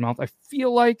Oscar's mouth. I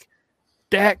feel like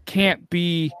that can't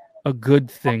be a good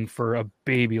thing for a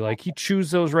baby. Like, he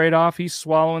chews those right off. He's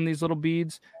swallowing these little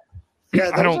beads. Yeah,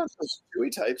 those aren't those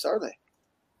chewy types, are they?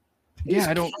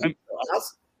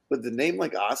 With the name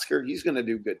like Oscar, he's going to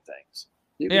do good things.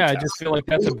 I just feel like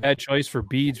that's a bad choice for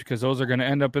beads because those are going to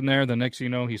end up in there. The next thing you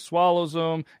know, he swallows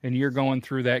them, and you're going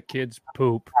through that kid's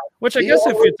poop. Which I guess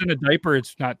if it's in a diaper,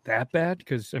 it's not that bad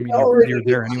because, I mean, you're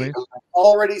there anyway.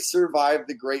 Already survived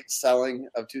the great selling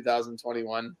of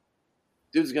 2021.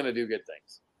 Dude's going to do good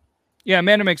things. Yeah,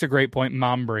 Amanda makes a great point.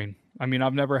 Mom brain. I mean,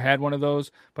 I've never had one of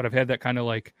those, but I've had that kind of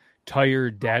like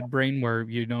tired dad brain where,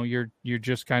 you're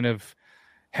just kind of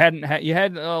you've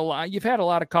had a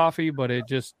lot of coffee, but it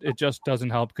just doesn't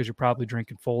help because you're probably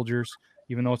drinking Folgers,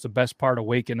 even though it's the best part of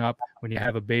waking up when you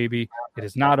have a baby. It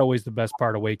is not always the best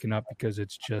part of waking up because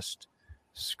it's just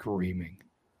screaming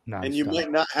nonstop. And you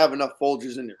might not have enough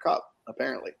Folgers in your cup,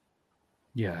 apparently.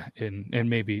 Yeah, and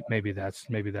maybe that's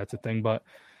a thing, but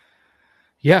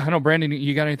yeah, I know. Brandon,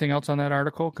 you got anything else on that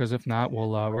article? Because if not, we're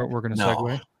going to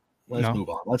segue. Let's move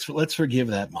on. Let's forgive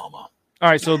that mama. All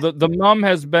right, so the mom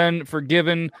has been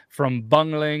forgiven from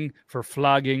bungling for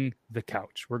flogging the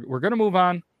couch. We're going to move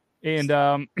on, and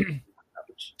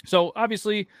so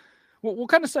obviously we'll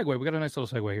kind of segue. We got a nice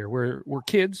little segue here. We're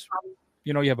kids,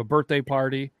 you have a birthday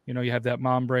party, you have that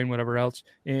mom brain, whatever else.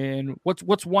 And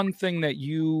what's one thing that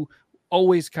you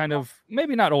always kind of,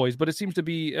 maybe not always, but it seems to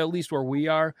be at least where we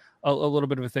are a little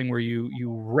bit of a thing where you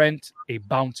rent a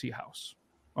bouncy house.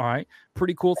 All right.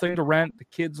 Pretty cool thing to rent. The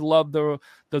kids love the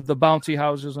bouncy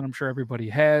houses, and I'm sure everybody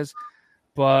has.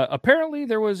 But apparently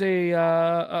there was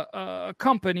a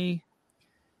company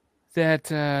that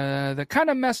kind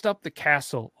of messed up the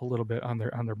castle a little bit on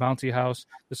their bouncy house.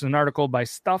 This is an article by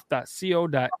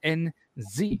stuff.co.nz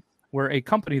where a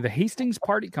company, the Hastings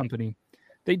Party Company,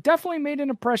 they definitely made an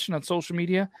impression on social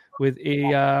media with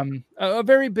a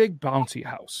very big bouncy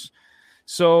house.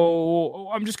 So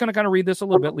I'm just going to kind of read this a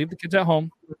little bit. Leave the kids at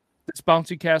home. This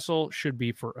bouncy castle should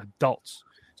be for adults.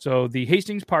 So the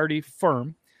Hastings Party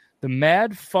firm, the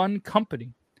Mad Fun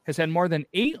Company, has had more than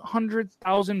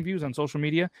 800,000 views on social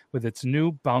media with its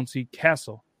new bouncy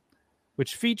castle,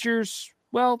 which features,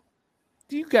 well,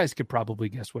 you guys could probably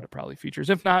guess what it probably features.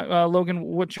 If not, Logan,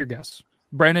 what's your guess?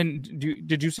 Brandon,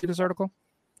 did you see this article?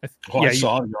 I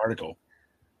saw the article.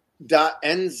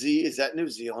 .NZ, is that New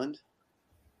Zealand?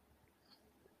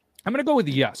 I'm going to go with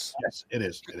yes. Yes, it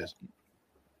is. It is.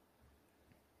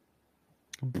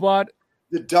 But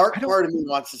the dark part of me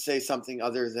wants to say something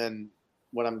other than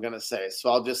what I'm going to say. So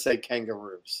I'll just say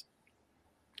kangaroos.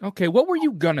 Okay, what were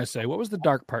you going to say? What was the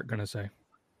dark part going to say?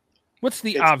 What's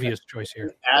the obvious choice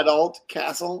here? Adult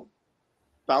castle,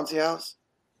 bouncy house,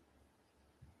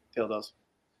 dildos.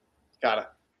 Got it.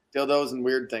 Dildos and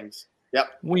weird things. Yep.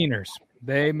 Wieners.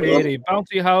 They made a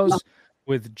bouncy house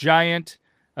with giant.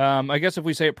 I guess if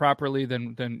we say it properly,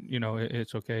 then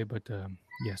it's okay. But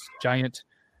yes, giant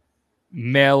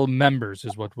male members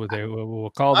is what they will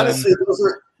call them. Honestly,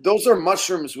 those are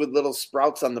mushrooms with little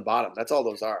sprouts on the bottom. That's all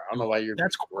those are. I don't know why you're.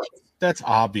 That's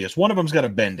obvious. One of them's got a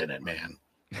bend in it, man.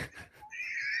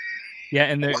 Yeah,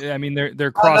 and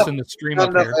they're crossing the stream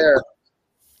up here.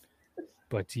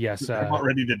 But yes, they're not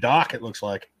ready to dock. It looks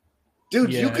like,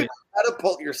 dude, you could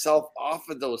catapult yourself off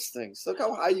of those things. Look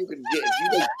how high you can get.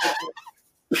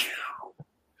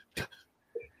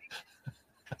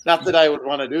 Not that I would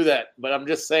want to do that, but I'm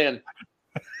just saying.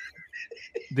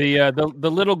 The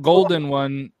little golden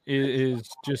one is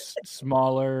just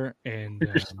smaller, and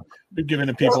been giving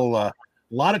the people a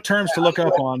lot of terms to look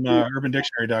up on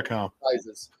UrbanDictionary.com.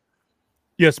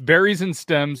 Yes, berries and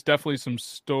stems, definitely some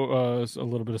a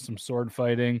little bit of some sword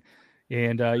fighting,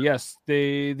 and yes,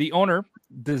 the owner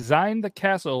designed the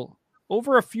castle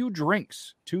over a few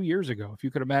drinks 2 years ago. If you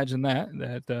could imagine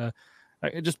that,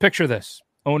 just picture this: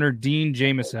 owner Dean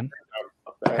Jameson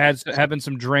has having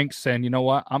some drinks, saying, "You know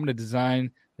what? I'm going to design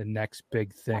the next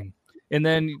big thing." And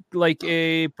then, like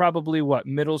a probably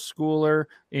middle schooler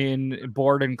in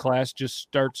board in class, just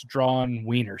starts drawing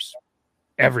wieners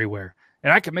everywhere.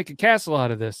 And I could make a castle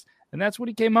out of this, and that's what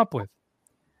he came up with.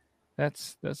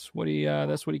 That's what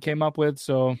he came up with.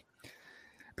 So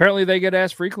apparently, they get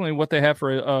asked frequently what they have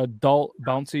for adult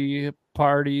bouncy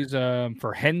parties,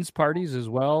 for hens parties as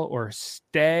well, or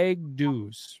stag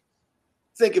do's.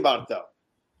 Think about it though.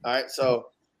 All right, so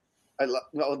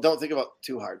don't think about it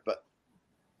too hard, but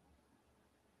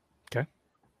okay,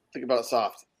 think about it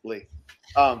softly.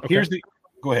 Here's the.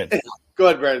 Go ahead. Go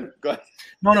ahead, Brandon. Go ahead.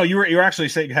 No, you were actually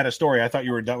saying you had a story. I thought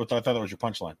you were done with. I thought that was your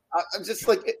punchline. I'm just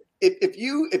like, if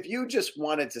you just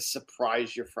wanted to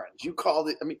surprise your friends, you called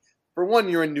it. I mean, for one,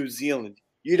 you're in New Zealand.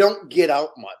 You don't get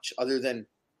out much other than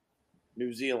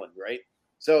New Zealand, right?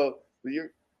 So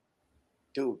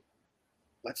dude,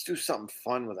 let's do something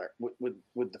fun with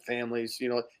the families.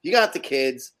 You got the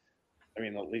kids. I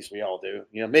mean, at least we all do.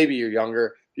 Maybe you're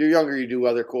younger. If you're younger, you do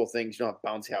other cool things. You don't have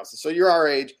bouncy houses. So you're our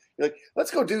age. You're like,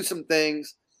 let's go do some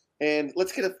things, and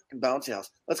let's get a fucking bouncy house.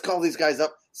 Let's call these guys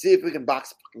up, see if we can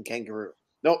box a fucking kangaroo.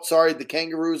 No, sorry, the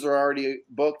kangaroos are already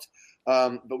booked,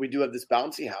 but we do have this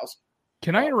bouncy house.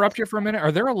 Can I interrupt you for a minute?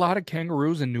 Are there a lot of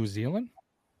kangaroos in New Zealand?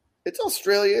 It's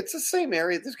Australia. It's the same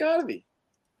area. There's got to be.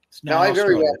 Now, I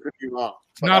very well could be wrong.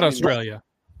 It's not Australia.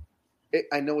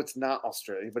 I know it's not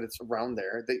Australia, but it's around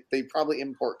there. They probably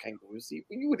import kangaroos.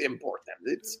 You would import them.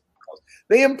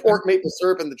 They import maple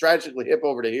syrup and the Tragically Hip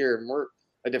over to here, and we're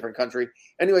a different country.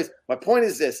 Anyways, my point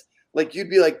is this: like, you'd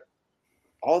be like,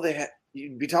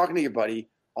 you'd be talking to your buddy.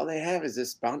 All they have is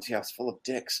this bouncy house full of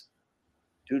dicks.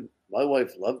 Dude, my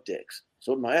wife loved dicks.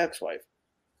 So did my ex-wife.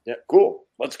 Yeah, cool.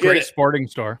 Let's get Great it. sporting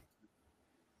store.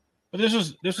 But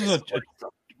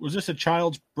was this a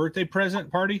child's birthday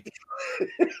present party?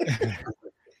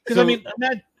 Because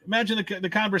imagine the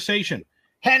conversation.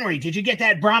 Henry, did you get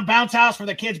that bounce house for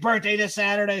the kid's birthday this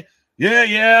Saturday?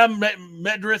 Yeah,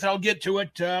 Medrith. I'll get to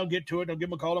it. I'll give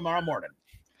him a call tomorrow morning.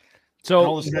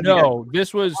 So no,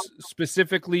 this was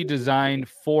specifically designed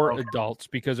for adults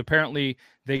because apparently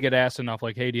they get asked enough,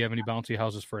 like, hey, do you have any bouncy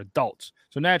houses for adults?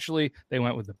 So naturally they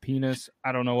went with the penis.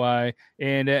 I don't know why.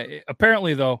 And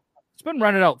apparently, though, it's been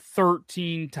rented out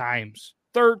 13 times.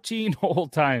 13 whole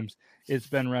times it's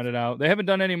been rented out. They haven't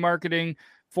done any marketing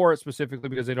for it specifically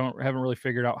because they haven't really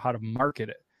figured out how to market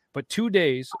it. But 2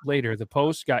 days later, the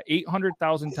post got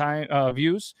 800,000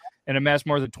 views and amassed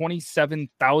more than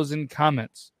 27,000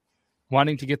 comments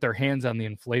wanting to get their hands on the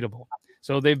inflatable.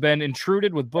 So they've been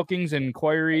intruded with bookings and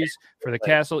inquiries for the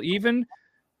castle. Even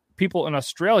people in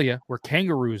Australia where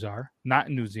kangaroos are, not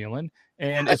in New Zealand,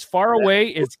 and as far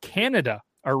away as Canada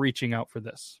are reaching out for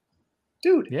this.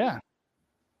 Dude, Yeah.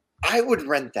 I would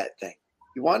rent that thing.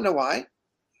 You want to know why?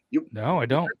 No, I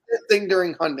don't. That thing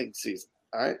during hunting season.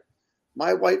 All right.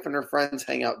 My wife and her friends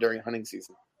hang out during hunting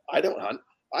season. I don't hunt.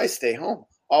 I stay home.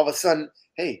 All of a sudden,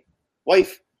 hey,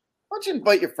 wife, why don't you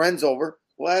invite your friends over?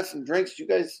 We'll have some drinks. You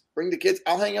guys bring the kids.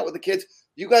 I'll hang out with the kids.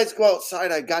 You guys go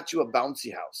outside. I got you a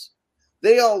bouncy house.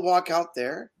 They all walk out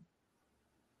there.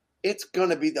 It's going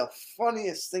to be the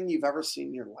funniest thing you've ever seen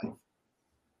in your life.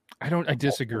 I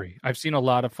disagree. I've seen a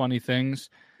lot of funny things.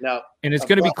 Now, and it's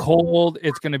going to be cold.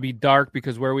 It's going to be dark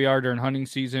because where we are during hunting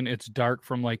season, it's dark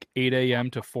from like 8 a.m.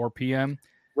 to 4 p.m.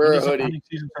 Wear a When does the hoodie. hunting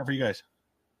season start for you guys?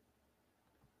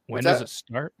 When What's does that? it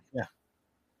start? Yeah.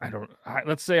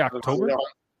 Let's say October.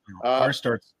 Ours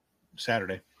starts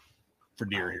Saturday for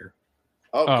deer here.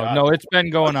 Oh, Oh, God. no, it's been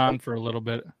going on for a little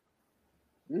bit.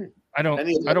 I don't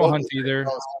Any of the hunt locals either.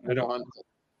 I don't hunt.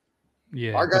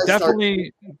 Yeah, Our but guys start-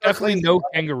 definitely no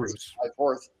kangaroos. July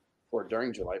 4th or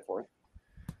during July 4th.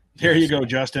 There you go,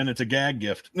 Justin. It's a gag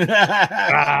gift.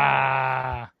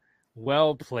 Ah,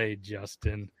 well played,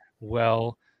 Justin.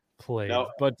 Well played. No.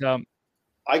 But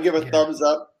I give a Yeah. thumbs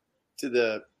up to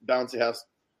the bouncy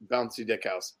dick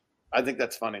house. I think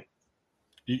that's funny.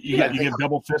 You give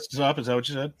double fists up. Is that what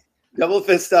you said? Double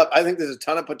fist up. I think there's a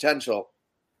ton of potential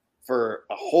for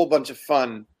a whole bunch of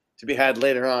fun to be had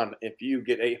later on if you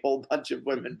get a whole bunch of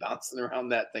women bouncing around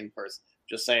that thing first.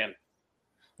 Just saying.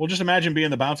 Well, just imagine being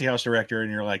the bouncy house director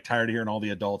and you're like tired of hearing all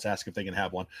the adults ask if they can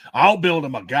have one. I'll build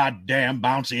them a goddamn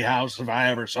bouncy house if I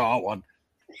ever saw one.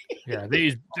 yeah,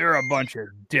 they're a bunch of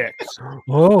dicks.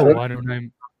 Oh, why don't I?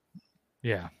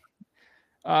 Yeah.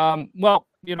 Well,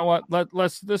 you know what?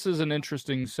 Let's. This is an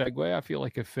interesting segue. I feel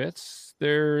like it fits.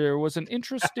 There was an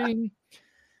interesting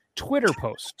Twitter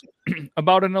post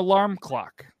about an alarm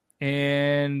clock,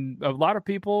 and a lot of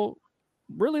people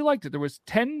really liked it. There was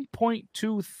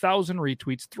 10.2 thousand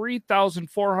retweets,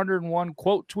 3,401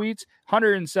 quote tweets,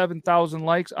 107,000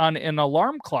 likes on an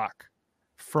alarm clock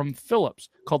from Philips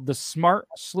called the Smart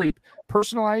Sleep.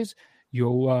 Personalize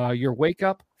your wake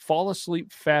up, fall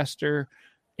asleep faster,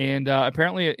 and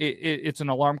apparently it's an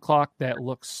alarm clock that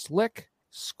looks slick,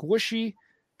 squishy,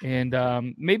 and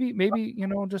maybe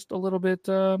just a little bit.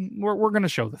 We're going to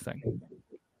show the thing.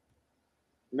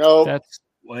 No. That's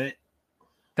What?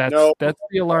 No. that's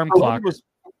the alarm clock.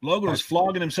 Logan was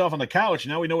flogging himself on the couch.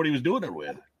 Now we know what he was doing it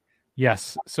with.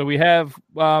 Yes. So we have,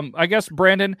 I guess,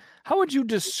 Brandon, how would you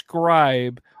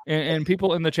describe, and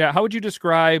people in the chat, how would you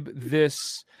describe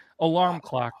this alarm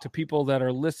clock to people that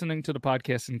are listening to the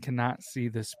podcast and cannot see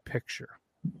this picture?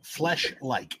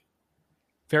 Flesh-like.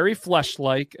 Very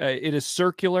flesh-like. It is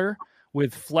circular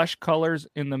with flesh colors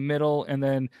in the middle, and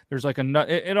then there's like a nut.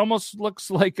 It almost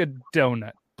looks like a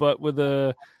donut, but with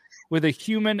a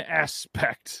human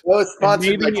aspect. Well, it's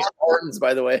sponsored by maybe- Tim Hortons,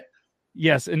 by the way.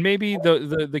 Yes, and maybe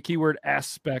the keyword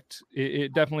aspect,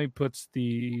 it definitely puts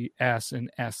the ass in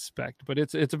aspect, but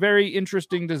it's a very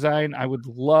interesting design. I would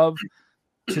love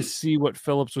to see what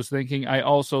Philips was thinking. I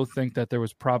also think that there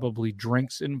was probably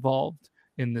drinks involved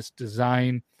in this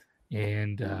design,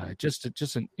 and just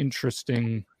an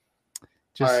interesting.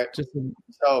 All right. Just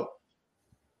So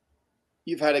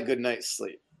you've had a good night's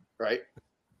sleep, right?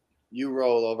 You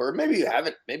roll over. Maybe you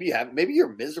haven't. Maybe you have. Maybe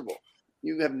you're miserable.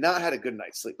 You have not had a good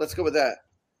night's sleep. Let's go with that.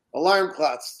 Alarm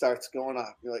clock starts going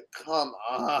off. You're like, come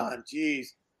on,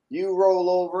 geez. You roll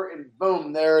over and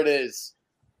boom, there it is.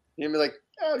 You'll be like,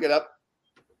 I'll get up.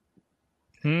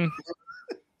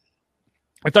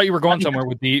 I thought you were going somewhere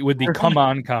with the come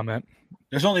on comment.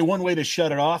 There's only one way to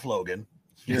shut it off, Logan.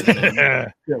 Here's do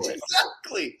it.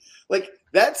 Exactly. Like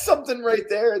that's something right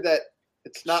there that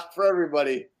it's not for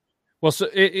everybody. Well, so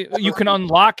you can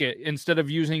unlock it instead of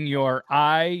using your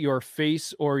eye, your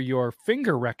face, or your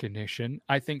finger recognition.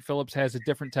 I think Philips has a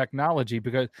different technology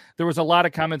because there was a lot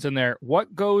of comments in there.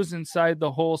 What goes inside the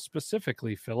hole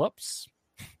specifically, Philips?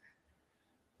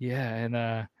 Yeah,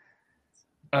 and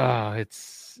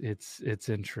it's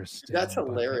interesting. That's but-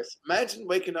 hilarious. Imagine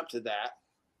waking up to that.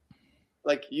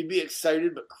 Like you'd be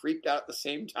excited but creeped out at the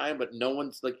same time, but no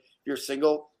one's like if you're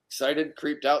single, excited,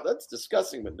 creeped out. That's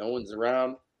disgusting, but no one's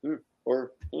around.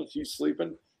 Or she's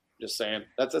sleeping. Just saying,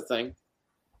 that's a thing.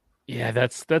 Yeah,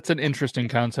 that's an interesting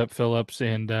concept, Philips,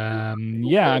 and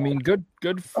yeah, I mean, good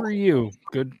for you,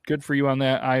 good for you on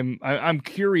that. I'm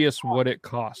curious what it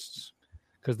costs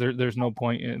because there's no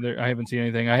point in there. I haven't seen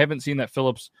anything. I haven't seen that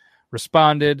Philips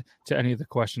responded to any of the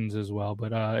questions as well.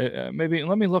 But maybe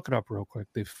let me look it up real quick.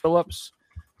 The Philips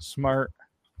Smart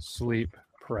Sleep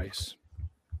price.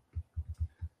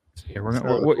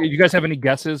 Here, you guys have any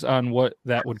guesses on what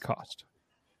that would cost?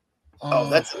 Oh,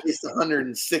 that's at least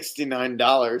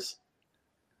 $169.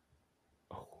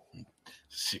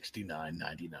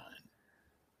 $69.99.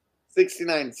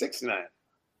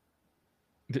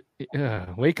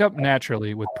 $69.69. Wake up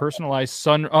naturally with personalized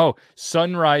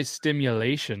sunrise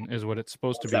stimulation is what it's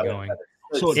supposed to be going.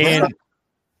 So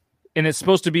and it's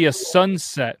supposed to be a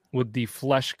sunset with the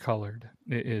flesh colored.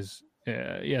 It is,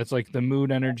 it's like the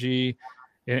mood energy.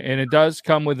 And it does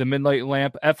come with a midnight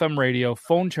lamp, FM radio,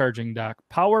 phone charging dock,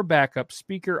 power backup,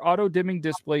 speaker, auto dimming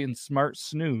display, and smart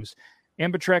snooze.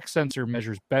 Ambitrax sensor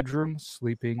measures bedroom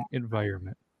sleeping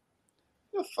environment.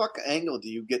 What the fuck angle do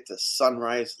you get to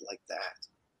sunrise like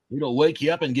that? It'll wake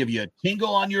you up and give you a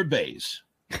tingle on your base.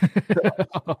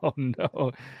 Oh,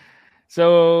 no.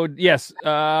 So, yes.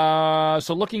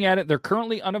 So looking at it, they're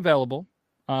currently unavailable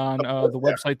on the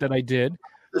website that I did.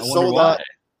 They're sold out.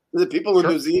 The people in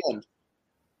New Zealand.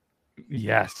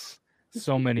 Yes.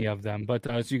 So many of them. But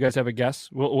so you guys have a guess?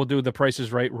 We'll do the Price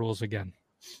is Right rules again.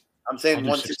 I'm saying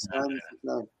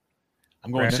 $169.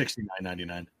 I'm going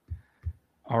 $69.99.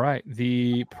 All right.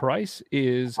 The price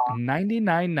is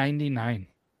 $99.99.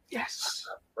 Yes.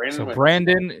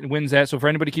 Brandon wins that. So for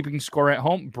anybody keeping score at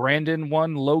home, Brandon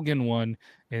won, Logan won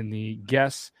in the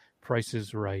Guess Price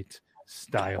is Right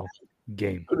style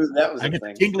game. That was I get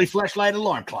the tingly fleshlight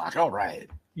alarm clock. All right.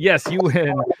 Yes, you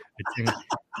win.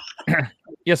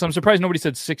 Yes, I'm surprised nobody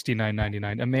said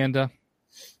 $69.99. Amanda,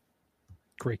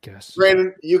 great guess.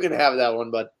 Brandon, you can have that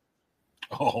one, bud.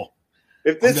 Oh.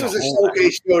 If this was a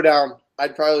showcase showdown,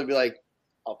 I'd probably be like,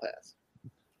 I'll pass.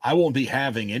 I won't be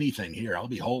having anything here. I'll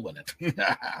be holding it.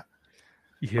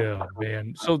 Yeah,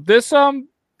 man. So this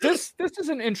is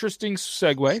an interesting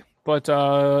segue, but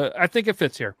I think it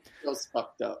fits here. Feels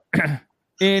fucked up.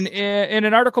 In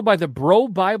an article by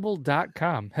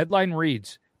theBroBible.com, headline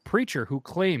reads, Preacher who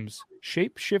claims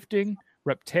shape-shifting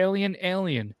reptilian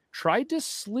alien tried to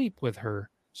sleep with her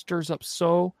stirs up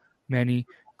so many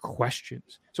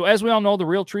questions. So as we all know, the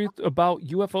real truth about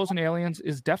UFOs and aliens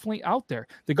is definitely out there.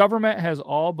 The government has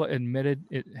all but admitted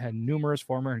it. Had numerous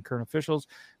former and current officials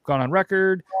gone on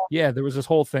record. Yeah, there was this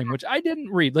whole thing, which I didn't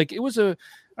read. Like,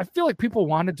 I feel like people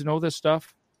wanted to know this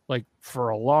stuff, like, for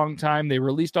a long time. They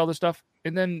released all this stuff,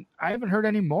 and then I haven't heard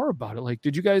any more about it. Like,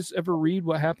 did you guys ever read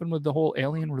what happened with the whole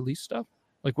alien release stuff?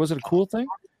 Like, was it a cool thing?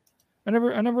 I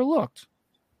never looked.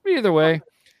 Either way,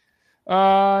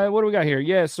 what do we got here?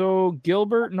 Yeah, so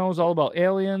Gilbert knows all about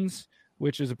aliens,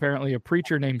 which is apparently a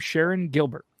preacher named Sharon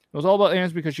Gilbert. Knows all about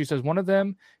aliens because she says one of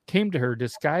them came to her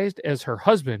disguised as her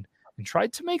husband and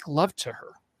tried to make love to her.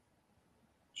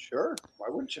 Sure. Why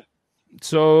wouldn't you?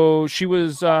 So she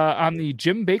was on the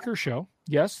Jim Baker show.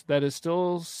 Yes, that is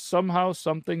still somehow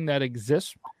something that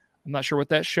exists. I'm not sure what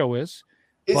that show is.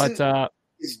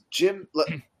 Is Jim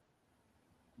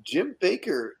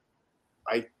Baker,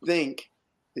 I think,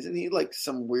 isn't he like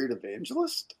some weird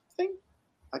evangelist thing?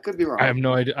 I could be wrong. I have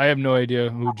no idea. I have no idea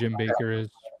who Jim Baker is,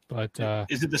 but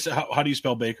is it this? How do you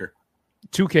spell Baker?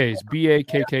 2 Ks,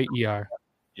 Bakker.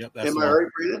 Yep, that's Am the I one. right,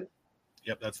 Brandon?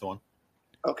 Yep, that's the one.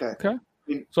 Okay.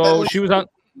 So she was on.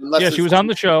 Yeah, she was on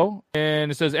the show,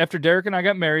 and it says after Derek and I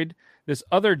got married, this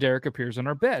other Derek appears on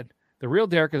our bed. The real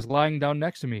Derek is lying down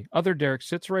next to me. Other Derek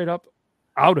sits right up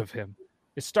out of him.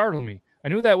 It startled me. I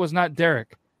knew that was not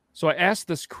Derek. So I asked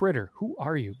this critter, who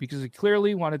are you? Because he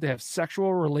clearly wanted to have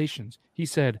sexual relations. He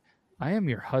said, I am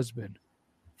your husband.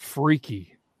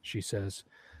 Freaky, she says.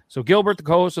 So Gilbert, the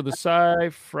co-host of the Sci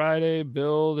Friday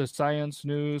Bill, the Science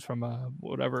News from a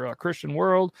Christian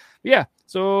World. But yeah,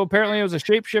 so apparently it was a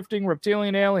shape-shifting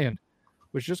reptilian alien,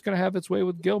 which is just going to have its way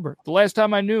with Gilbert. The last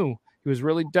time I knew, he was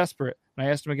really desperate. And I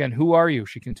asked him again, who are you?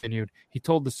 She continued. He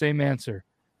told the same answer.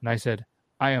 And I said,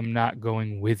 I am not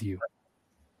going with you.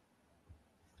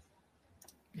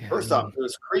 Yeah, first off, it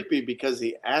was creepy because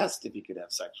he asked if he could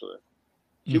have sex with her.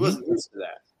 She wasn't used to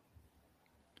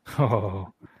that.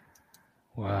 Oh,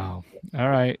 wow. All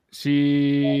right.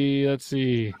 Let's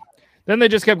see. Then they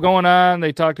just kept going on.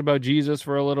 They talked about Jesus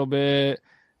for a little bit.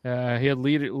 He had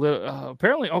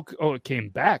apparently, it came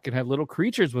back and had little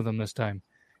creatures with him this time.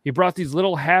 He brought these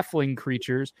little halfling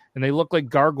creatures, and they looked like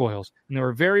gargoyles, and they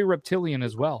were very reptilian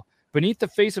as well. Beneath the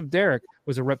face of Derek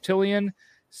was a reptilian,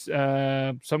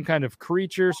 some kind of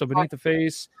creature. So beneath the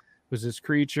face was this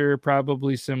creature,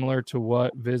 probably similar to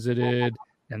what visited.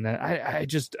 And then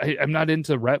I'm not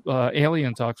into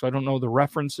alien talk, so I don't know the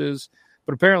references.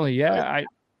 But apparently, yeah,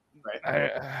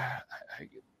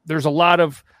 there's a lot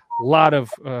of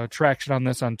traction on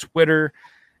this on Twitter,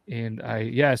 and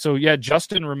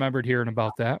Justin remembered hearing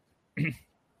about that.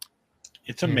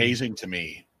 It's amazing to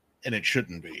me, and it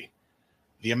shouldn't be,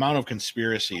 the amount of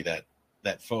conspiracy that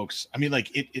that folks, I mean,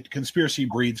 like it conspiracy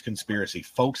breeds conspiracy.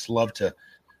 Folks love to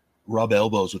rub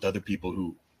elbows with other people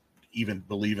who even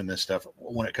believe in this stuff.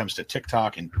 When it comes to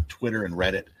TikTok and Twitter and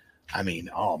Reddit, I mean,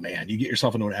 oh man, you get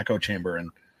yourself into an echo chamber and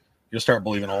you'll start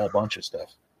believing a whole bunch of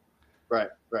stuff. Right.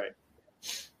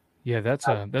 Yeah, that's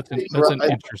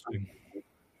interesting.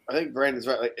 I think Brandon's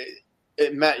right. Like,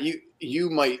 Matt, you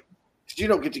might, because you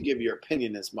don't get to give your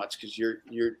opinion as much because you're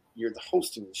the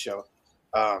hosting the show.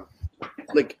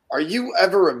 Like, are you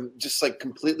ever just like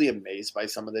completely amazed by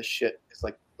some of this shit? It's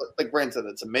like Brandon said,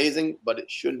 it's amazing, but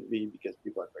it shouldn't be because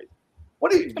people are crazy.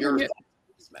 What are your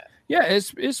thoughts, Matt? Yeah,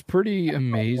 it's pretty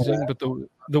amazing, but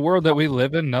the world that we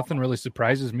live in, nothing really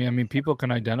surprises me. I mean, people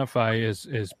can identify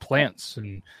as plants,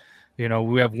 and you know,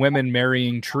 we have women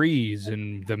marrying trees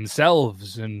and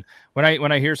themselves. And when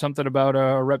I hear something about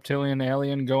a reptilian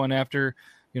alien going after,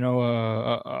 you know,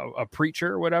 a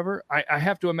preacher or whatever, I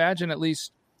have to imagine at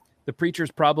least the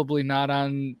preacher's probably not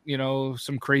on, you know,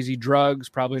 some crazy drugs,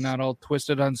 probably not all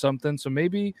twisted on something. So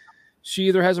maybe she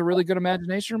either has a really good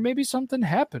imagination or maybe something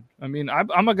happened. I mean,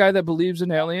 I'm a guy that believes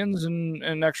in aliens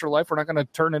and extra life. We're not going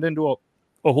to turn it into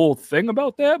a whole thing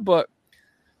about that, but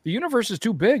the universe is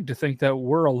too big to think that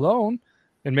we're alone.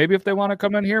 And maybe if they want to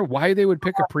come in here, why they would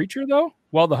pick a preacher though,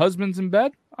 while the husband's in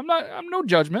bed? I'm no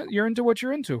judgment. You're into what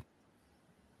you're into.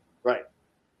 Right.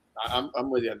 I'm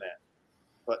with you on that.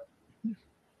 But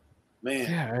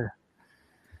man. Yeah.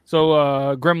 So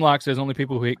Grimlock says only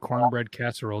people who hate cornbread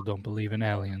casserole don't believe in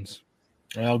aliens.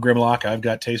 Well, Grimlock, I've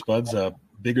got taste buds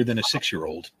bigger than a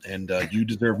 6-year-old, and you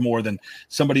deserve more than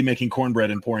somebody making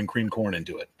cornbread and pouring cream corn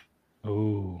into it.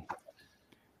 Oh,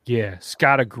 yeah.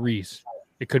 Scott agrees.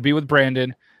 It could be with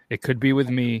Brandon, it could be with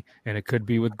me, and it could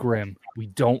be with Grim. We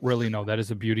don't really know. That is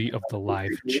the beauty of the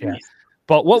live chat.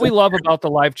 But what we love about the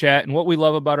live chat and what we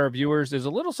love about our viewers is a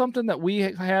little something that we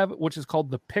have, which is called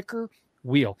the picker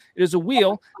wheel. It is a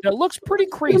wheel that looks pretty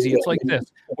crazy. It's like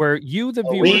this, where you, the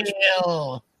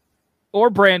viewer, or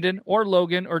Brandon, or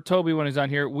Logan, or Toby, when he's on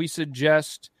here, we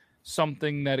suggest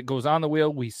something that it goes on the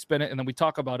wheel, we spin it, and then we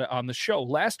talk about it on the show.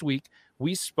 Last week,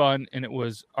 we spun, and it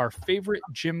was our favorite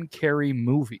Jim Carrey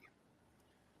movie.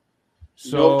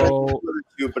 So,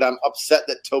 but I'm upset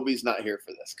that Toby's not here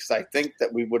for this because I think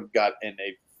that we would have got in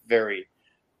a very,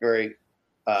 very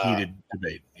heated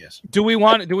debate. Yes. Do we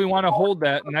want to hold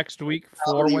that next week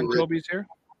for when Toby's here?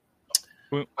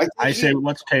 I say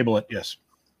let's table it. Yes.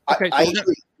 Okay.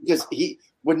 Because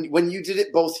when you did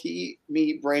it, both he,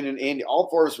 me, Brandon, Andy, all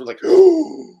four of us were like,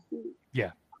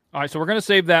 yeah. All right. So we're gonna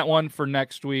save that one for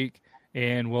next week.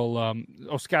 And we'll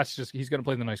Scott's he's going to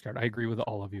play the nice card. I agree with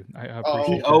all of you. I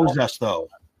appreciate he owes us though.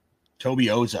 Toby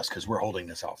owes us because we're holding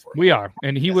this out for him. We are,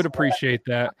 and he would appreciate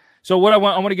that. So what I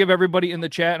want to give everybody in the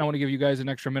chat, and I want to give you guys an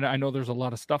extra minute. I know there's a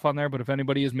lot of stuff on there, but if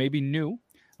anybody is maybe new,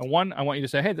 I want you to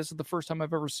say, hey, this is the first time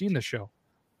I've ever seen this show.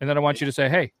 And then I want you to say,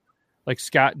 hey, like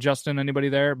Scott, Justin, anybody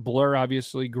there? Blur,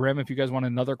 obviously, Grim, if you guys want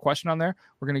another question on there,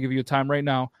 we're going to give you a time right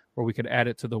now where we could add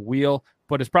it to the wheel.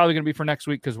 But it's probably going to be for next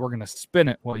week because we're going to spin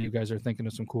it while you guys are thinking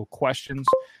of some cool questions.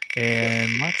 And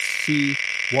let's see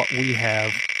what we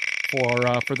have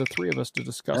for the three of us to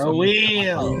discuss. The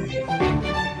wheel.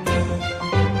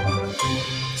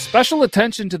 Special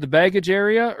attention to the baggage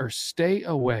area or stay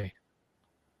away?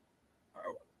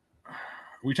 Are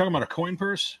we talking about a coin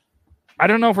purse? I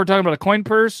don't know if we're talking about a coin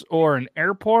purse or an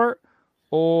airport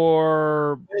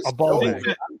or a ball bag.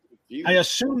 I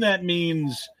assume that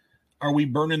means, are we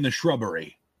burning the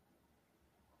shrubbery?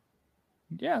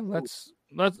 Yeah, let's.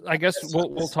 I guess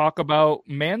we'll talk about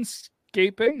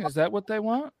manscaping. Is that what they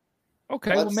want?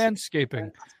 Okay, well,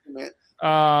 manscaping.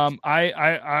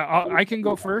 I can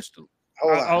go first.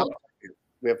 Hold on.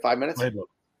 We have 5 minutes.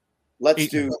 Let's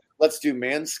do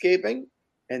manscaping,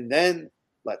 and then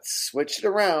let's switch it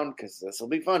around because this will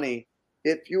be funny.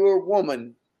 If you were a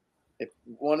woman, if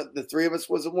one of the three of us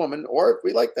was a woman, or if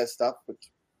we like that stuff, which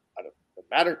doesn't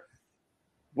matter,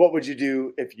 what would you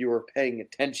do if you were paying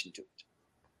attention to it?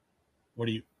 What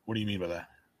do you mean by that?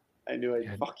 I knew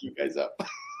I'd fuck you guys up.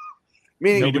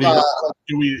 Meaning,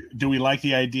 do we like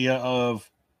the idea of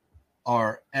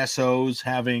our SOs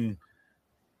having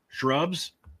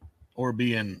shrubs or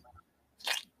being?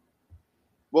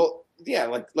 Well, yeah,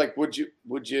 like would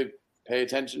you pay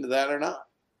attention to that or not?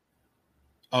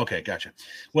 Okay, gotcha.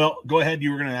 Well, go ahead.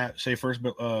 You were gonna say first,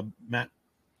 but Matt.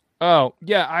 Oh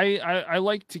yeah, I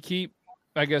like to keep,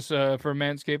 I guess, for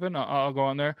manscaping, I'll go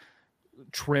on there,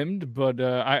 trimmed, but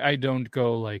I don't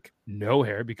go like no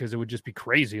hair because it would just be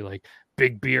crazy, like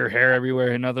big beard hair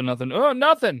everywhere and nothing. Oh,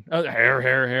 nothing.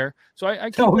 Hair. So I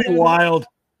that would be wild.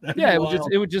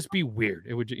 It would just be weird.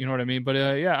 It would, you know what I mean? But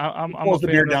yeah, I'm pulls the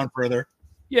beard down further.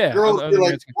 Yeah. Girls be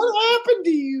like, what happened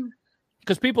to you?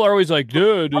 Because people are always like,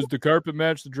 dude, does the carpet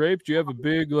match the drapes? Do you have a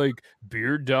big like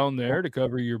beard down there to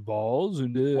cover your balls?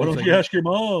 And Why don't you ask your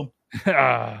mom?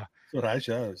 That's what I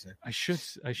should say.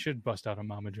 I should bust out a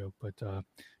mama joke, but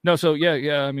no. So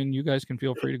yeah. I mean, you guys can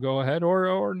feel free to go ahead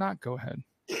or not go ahead,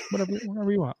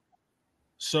 whatever you want.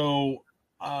 So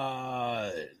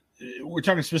we're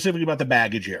talking specifically about the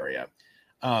baggage area.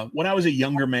 When I was a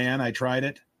younger man, I tried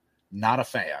it. Not a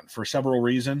fan for several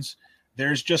reasons.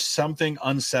 There's just something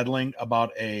unsettling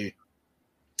about a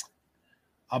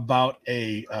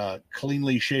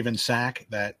cleanly shaven sack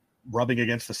that rubbing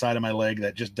against the side of my leg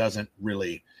that just doesn't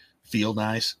really feel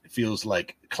nice. It feels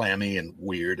like clammy and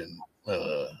weird, and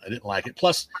I didn't like it.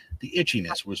 Plus, the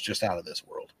itchiness was just out of this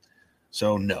world.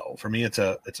 So no, for me, it's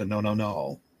a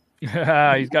no.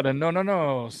 He's got a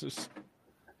no.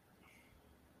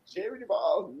 Shaving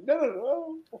ball,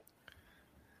 no.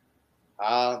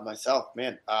 Myself,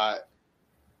 man.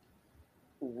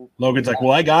 Logan's like,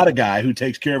 well, I got a guy who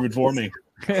takes care of it for me.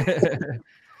 It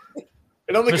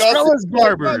only Mastrella's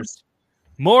Barbers.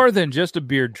 More than just a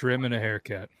beard trim and a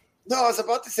haircut. No, I was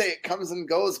about to say it comes and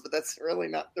goes, but that's really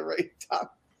not the right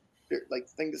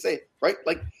thing to say, right?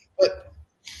 Like, but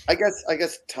I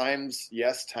guess times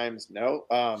yes, times no.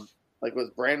 Like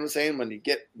what Brandon was saying, when you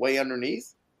get way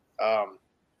underneath, I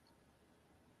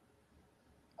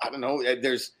don't know.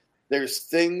 There's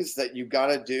things that you got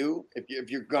to do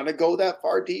if you're gonna go that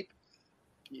far deep.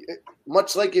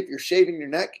 Much like if you're shaving your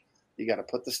neck, you got to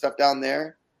put the stuff down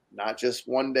there, not just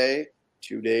 1 day,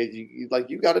 2 days. You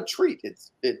got to treat it.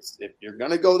 It's if you're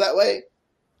gonna go that way,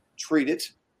 treat it.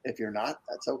 If you're not,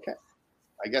 that's okay.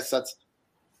 I guess that's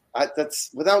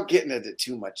without getting into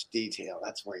too much detail.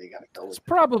 That's where you got to go. It's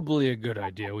probably a good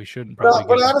idea. We shouldn't probably.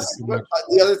 But honestly,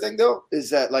 the other thing though is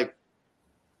that like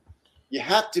you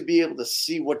have to be able to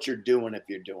see what you're doing if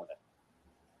you're doing it.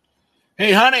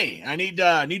 Hey, honey, I need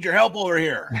your help over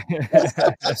here. Yes,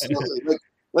 absolutely.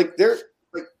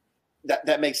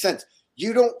 That makes sense.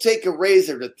 You don't take a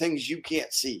razor to things you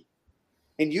can't see,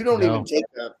 and you don't even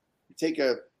take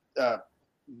a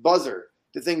buzzer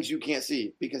to things you can't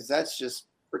see, because that's just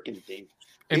freaking dangerous.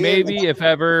 And maybe if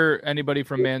ever anybody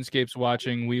from Manscaped's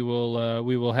watching, we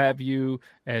will have you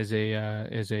as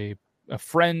a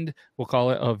friend, we'll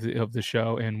call it, of the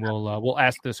show, and we'll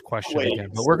ask this question again.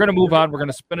 But we're going to move on. We're going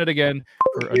to spin it again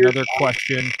for another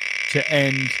question to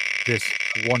end this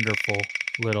wonderful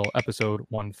little episode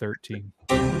 113.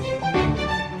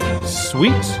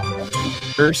 Sweet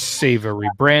or savory?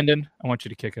 Brandon, I want you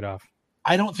to kick it off.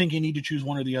 I don't think you need to choose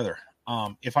one or the other.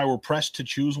 If I were pressed to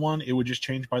choose one, it would just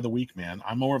change by the week, man.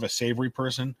 I'm more of a savory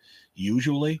person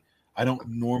usually. I don't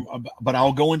but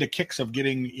I'll go into kicks of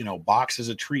getting, boxes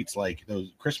of treats like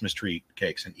those Christmas treat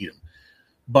cakes and eat them.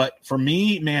 But for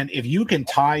me, man, if you can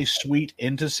tie sweet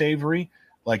into savory,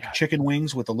 like chicken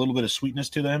wings with a little bit of sweetness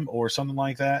to them or something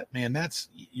like that, man,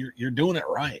 you're doing it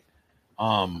right.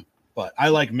 But I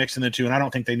like mixing the two, and I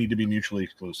don't think they need to be mutually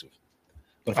exclusive.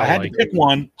 But if I had to pick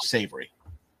one, savory.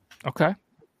 Okay.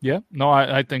 Yeah, no,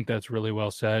 I think that's really well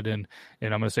said, and I'm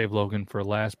going to save Logan for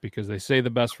last because they say the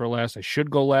best for last. I should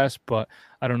go last, but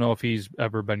I don't know if he's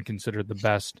ever been considered the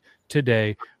best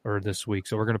today or this week.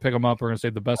 So we're going to pick him up. We're going to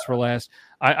save the best for last.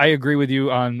 I agree with you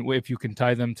on if you can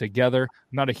tie them together.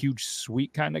 I'm not a huge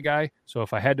sweet kind of guy, so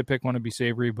if I had to pick one, it'd be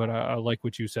savory. But I like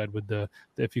what you said with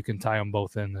if you can tie them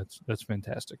both in, that's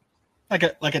fantastic.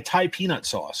 Like a Thai peanut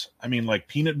sauce. I mean, like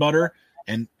peanut butter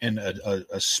and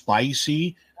a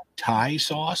spicy Thai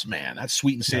sauce, man, that's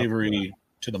sweet and savory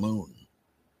to the moon.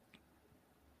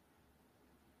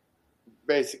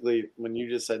 Basically, when you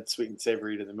just said sweet and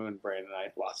savory to the moon, Brandon, I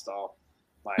lost all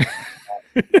my.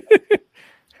 That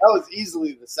was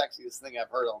easily the sexiest thing I've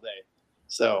heard all day.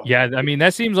 So yeah, I mean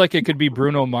that seems like it could be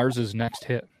Bruno Mars's next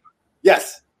hit.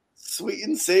 Yes, sweet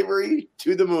and savory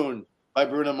to the moon by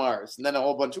Bruno Mars, and then a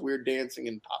whole bunch of weird dancing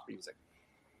and pop music.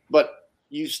 But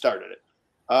you started it.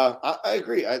 I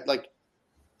agree. I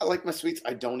like my sweets.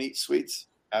 I don't eat sweets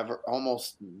ever,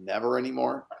 almost never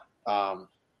anymore.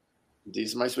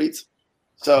 These are my sweets.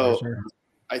 So sure.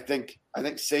 I think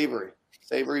savory,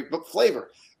 but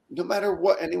flavor. No matter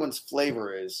what anyone's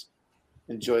flavor is,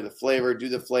 enjoy the flavor, do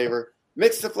the flavor,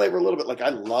 mix the flavor a little bit. Like I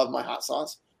love my hot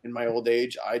sauce. In my old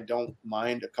age, I don't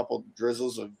mind a couple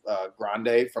drizzles of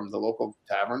Grande from the local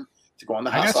tavern to go on the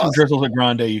hot sauce. I got some drizzles of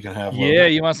Grande you can have. Yeah,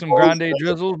 you want some Grande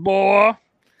drizzles, boy?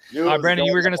 Brandon,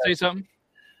 you were going to say something?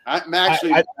 I'm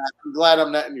glad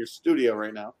I'm not in your studio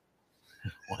right now.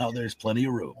 Well, there's plenty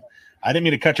of room. I didn't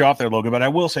mean to cut you off there, Logan, but I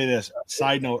will say this.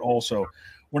 Side note also,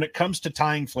 when it comes to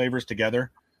tying flavors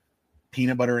together,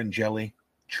 peanut butter and jelly,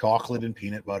 chocolate and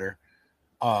peanut butter,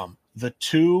 the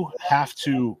two have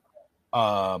to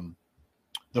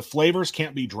the flavors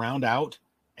can't be drowned out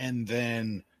and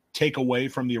then take away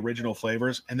from the original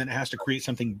flavors. And then it has to create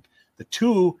something. The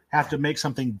two have to make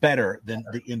something better than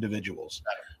the individuals.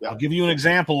 Yeah. I'll give you an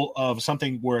example of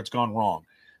something where it's gone wrong.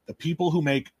 The people who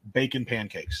make bacon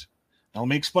pancakes. Now, let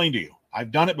me explain to you.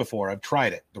 I've done it before. I've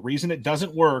tried it. The reason it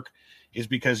doesn't work is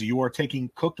because you are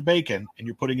taking cooked bacon and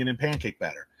you're putting it in pancake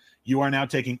batter. You are now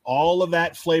taking all of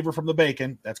that flavor from the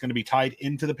bacon that's going to be tied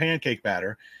into the pancake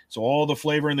batter. So all the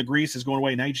flavor and the grease is going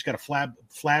away. Now you just got a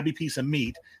flabby piece of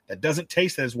meat that doesn't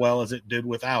taste as well as it did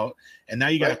without. And now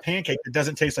you got a pancake that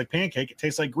doesn't taste like pancake. It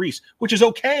tastes like grease, which is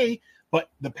okay.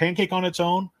 But the pancake on its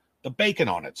own, the bacon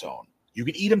on its own, you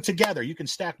can eat them together. You can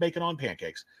stack bacon on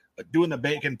pancakes, but doing the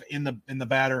bacon in the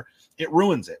batter, it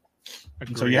ruins it.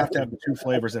 And so you have to have the two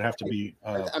flavors that have to be.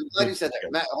 I'm glad you said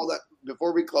that, Matt. Hold on,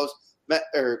 before we close, Matt.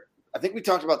 I think we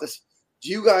talked about this. Do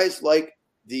you guys like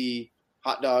the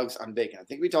hot dogs on bacon? I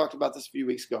think we talked about this a few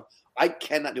weeks ago. I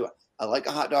cannot do it. I like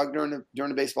a hot dog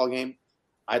during a baseball game.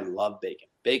 I love bacon.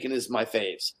 Bacon is my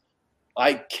faves.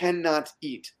 I cannot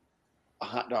eat a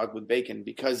hot dog with bacon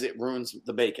because it ruins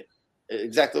the bacon.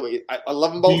 Exactly what I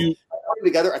love them both.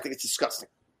 Together, I think it's disgusting.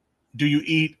 Do you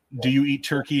eat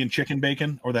turkey and chicken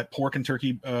bacon, or that pork and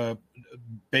turkey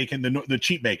bacon, the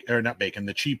cheap bacon, or not bacon,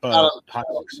 the cheap hot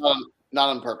dogs? Not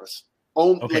on purpose.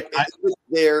 Okay, it's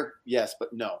there, yes,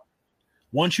 but no.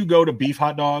 Once you go to beef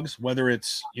hot dogs, whether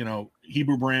it's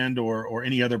Hebrew brand or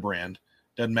any other brand,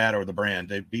 doesn't matter the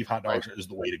brand. Beef hot dogs is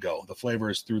the way to go. The flavor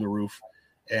is through the roof,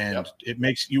 and it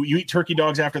makes you eat turkey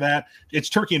dogs after that. It's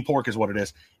turkey and pork is what it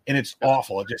is, and it's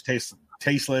awful. It just tastes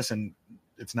tasteless and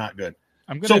it's not good.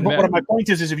 But my point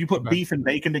is if you put beef and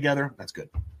bacon together, that's good.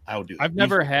 I would do that. I've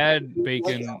never had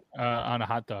bacon on a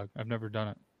hot dog. I've never done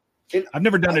it. I've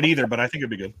never done it either, but I think it'd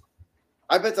be good.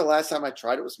 I bet the last time I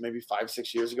tried it was maybe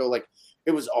 5-6 years ago. Like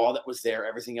it was all that was there.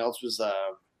 Everything else was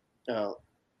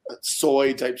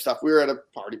soy type stuff. We were at a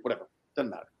party, whatever.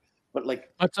 Doesn't matter. But like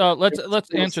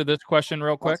let's answer this question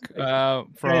real quick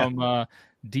from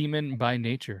Demon by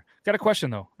Nature. Got a question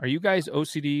though. Are you guys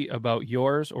OCD about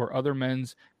yours or other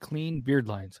men's clean beard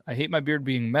lines? I hate my beard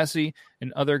being messy,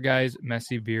 and other guys'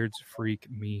 messy beards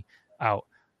freak me out.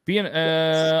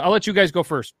 I'll let you guys go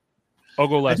first. I'll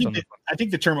go last. I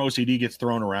think the term OCD gets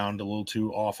thrown around a little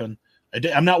too often.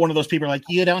 I'm not one of those people like,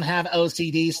 you don't have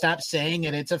OCD. Stop saying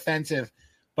it. It's offensive.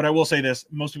 But I will say this.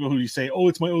 Most people who say, oh,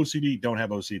 it's my OCD, don't have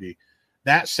OCD.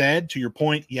 That said, to your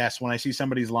point, yes, when I see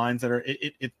somebody's lines that are,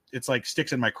 it's like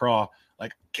sticks in my craw.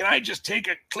 Like, can I just take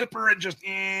a clipper and just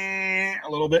a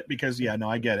little bit? Because,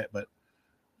 I get it. But,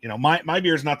 my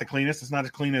beard's not the cleanest. It's not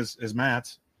as clean as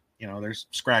Matt's. There's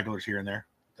scragglers here and there.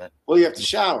 Well, you have to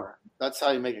shower. That's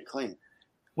how you make it clean.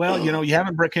 Well, you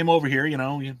haven't Brick came over here. You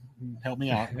help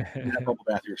me out. That bubble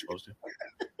bath you're supposed to.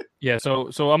 Yeah, so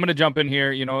I'm going to jump in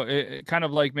here. It kind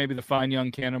of like maybe the Fine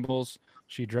Young Cannibals,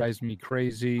 She Drives Me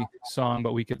Crazy song,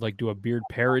 but we could do a beard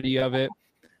parody of it.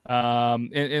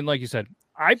 And like you said,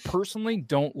 I personally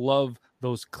don't love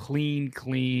those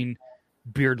clean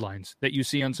beard lines that you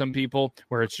see on some people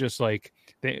where it's just like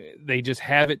they just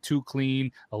have it too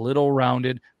clean, a little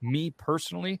rounded. Me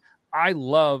personally, I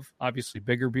love obviously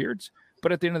bigger beards,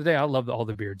 but at the end of the day, I love all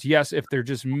the beards. Yes, if they're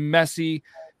just messy,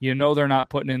 they're not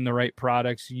putting in the right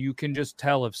products. You can just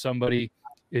tell if somebody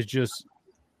is just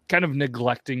kind of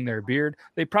neglecting their beard.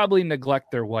 They probably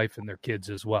neglect their wife and their kids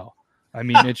as well. I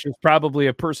mean, it's just probably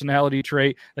a personality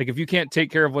trait. Like if you can't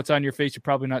take care of what's on your face, you're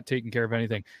probably not taking care of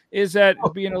anything. Is that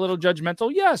being a little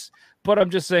judgmental? Yes. But I'm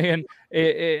just saying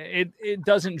it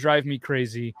doesn't drive me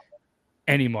crazy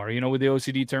anymore, with the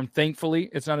OCD term. Thankfully,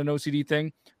 it's not an OCD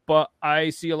thing, but I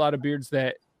see a lot of beards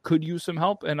that could use some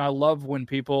help. And I love when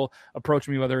people approach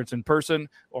me, whether it's in person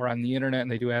or on the internet, and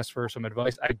they do ask for some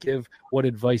advice. I give what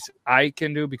advice I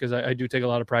can do because I do take a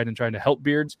lot of pride in trying to help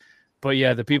beards. But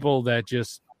yeah, the people that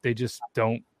they just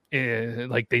don't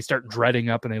they start dreading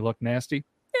up and they look nasty.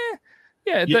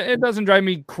 It doesn't drive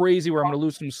me crazy where I'm going to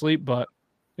lose some sleep, but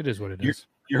it is what it is.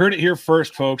 You heard it here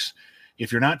first, folks.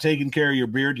 If you're not taking care of your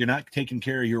beard, you're not taking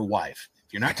care of your wife.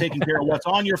 If you're not taking care of what's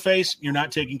on your face, you're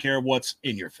not taking care of what's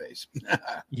in your face.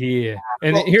 Yeah.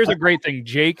 And here's a great thing.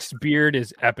 Jake's beard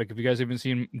is epic. If you guys haven't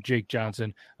seen Jake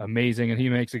Johnson, amazing. And he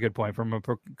makes a good point. From a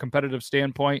competitive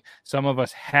standpoint, some of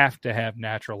us have to have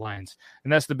natural lines.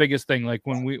 And that's the biggest thing. Like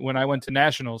when I went to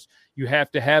nationals, you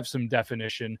have to have some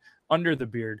definition under the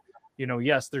beard.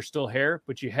 Yes, there's still hair,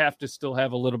 but you have to still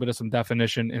have a little bit of some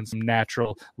definition and some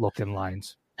natural looking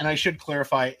lines. And I should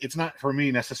clarify, it's not for me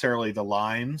necessarily the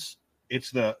lines. It's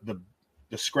the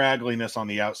scraggliness on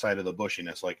the outside of the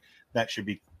bushiness. Like that should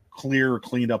be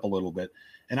cleaned up a little bit.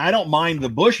 And I don't mind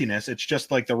the bushiness. It's just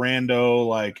like the rando,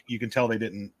 like you can tell they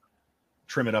didn't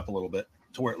trim it up a little bit.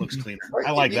 to where it looks cleaner. Right.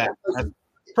 I like that. That's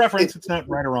preference. It's not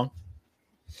right or wrong.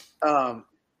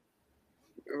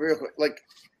 Real quick, like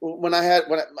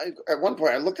at one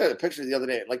point I looked at a picture the other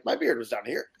day, like my beard was down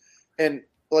here, and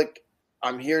like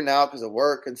I'm here now because of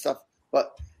work and stuff.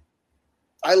 But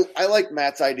I like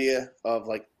Matt's idea of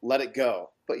like let it go,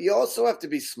 but you also have to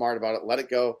be smart about it. Let it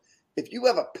go. If you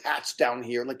have a patch down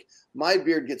here, like my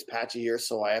beard gets patchy here,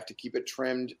 so I have to keep it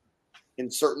trimmed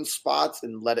in certain spots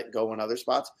and let it go in other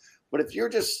spots. But if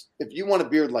you want a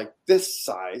beard like this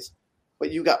size,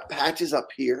 but you got patches up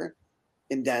here,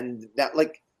 and then that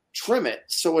like trim it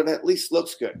so it at least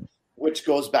looks good, which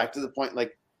goes back to the point,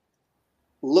 like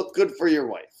look good for your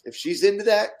wife. If she's into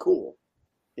that, cool.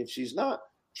 If she's not,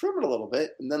 trim it a little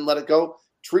bit and then let it go.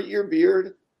 Treat your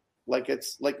beard like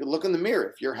it's like look in the mirror.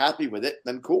 If you're happy with it,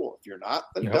 then cool. If you're not,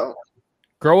 then don't.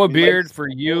 Grow a beard for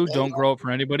you. Don't grow it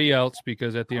for anybody else,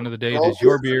 because at the end of the day, it is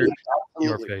your beard,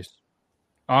 your face.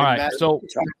 All right. So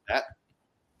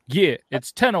yeah,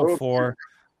 it's 10:04.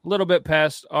 A little bit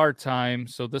past our time,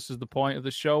 so this is the point of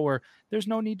the show where there's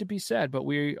no need to be sad, but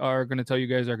we are going to tell you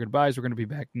guys our goodbyes. We're going to be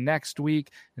back next week,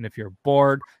 and if you're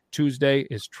bored, Tuesday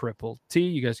is Triple T.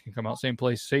 You guys can come out same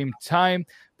place, same time,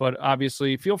 but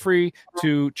obviously feel free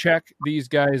to check these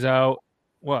guys out.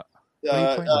 What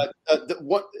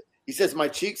he says, my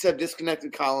cheeks have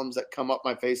disconnected columns that come up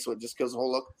my face, so it just gives a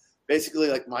whole look. Basically,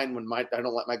 like mine when I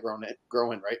don't let my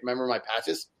grow in, right? Remember my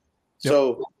patches? Yep.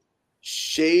 So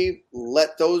shave,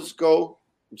 let those go,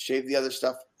 and shave the other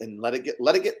stuff, and let it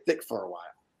get thick for a while,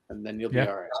 and then you'll be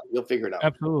all right. You'll figure it out.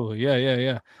 Absolutely,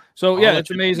 yeah. So it's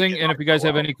amazing. And if you guys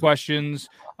have any questions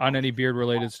on any beard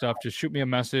related stuff, just shoot me a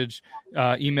message.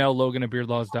 Email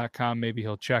Logan@beardlaws.com. Maybe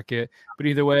he'll check it. But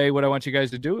either way, what I want you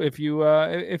guys to do, if you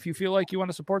feel like you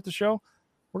want to support the show,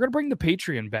 we're gonna bring the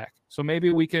Patreon back. So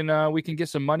maybe we can get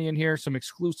some money in here, some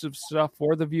exclusive stuff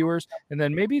for the viewers, and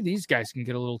then maybe these guys can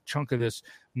get a little chunk of this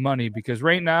money, because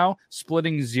right now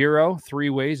splitting 3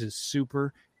 ways is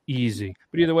super easy.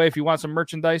 But either way, if you want some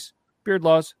merchandise,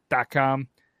 beardlaws.com.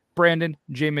 Brandon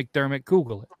J. McDermott,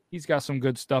 Google it. He's got some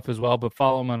good stuff as well, but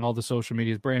follow him on all the social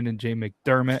medias, Brandon J.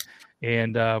 McDermott.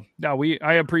 And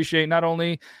I appreciate not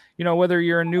only, whether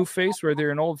you're a new face, whether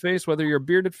you're an old face, whether you're a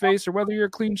bearded face, or whether you're a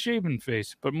clean-shaven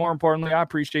face. But more importantly, I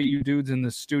appreciate you dudes in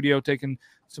the studio taking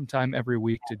some time every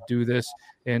week to do this.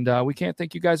 And we can't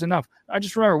thank you guys enough. I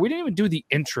just remember, we didn't even do the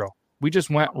intro. We just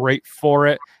went right for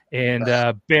it. And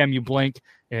bam, you blink,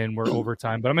 and we're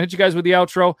overtime. But I'm going to hit you guys with the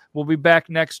outro. We'll be back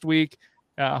next week.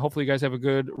 Hopefully you guys have a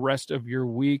good rest of your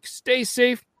week. Stay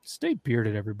safe. Stay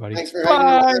bearded, everybody. Thanks for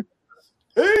having me.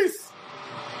 Peace.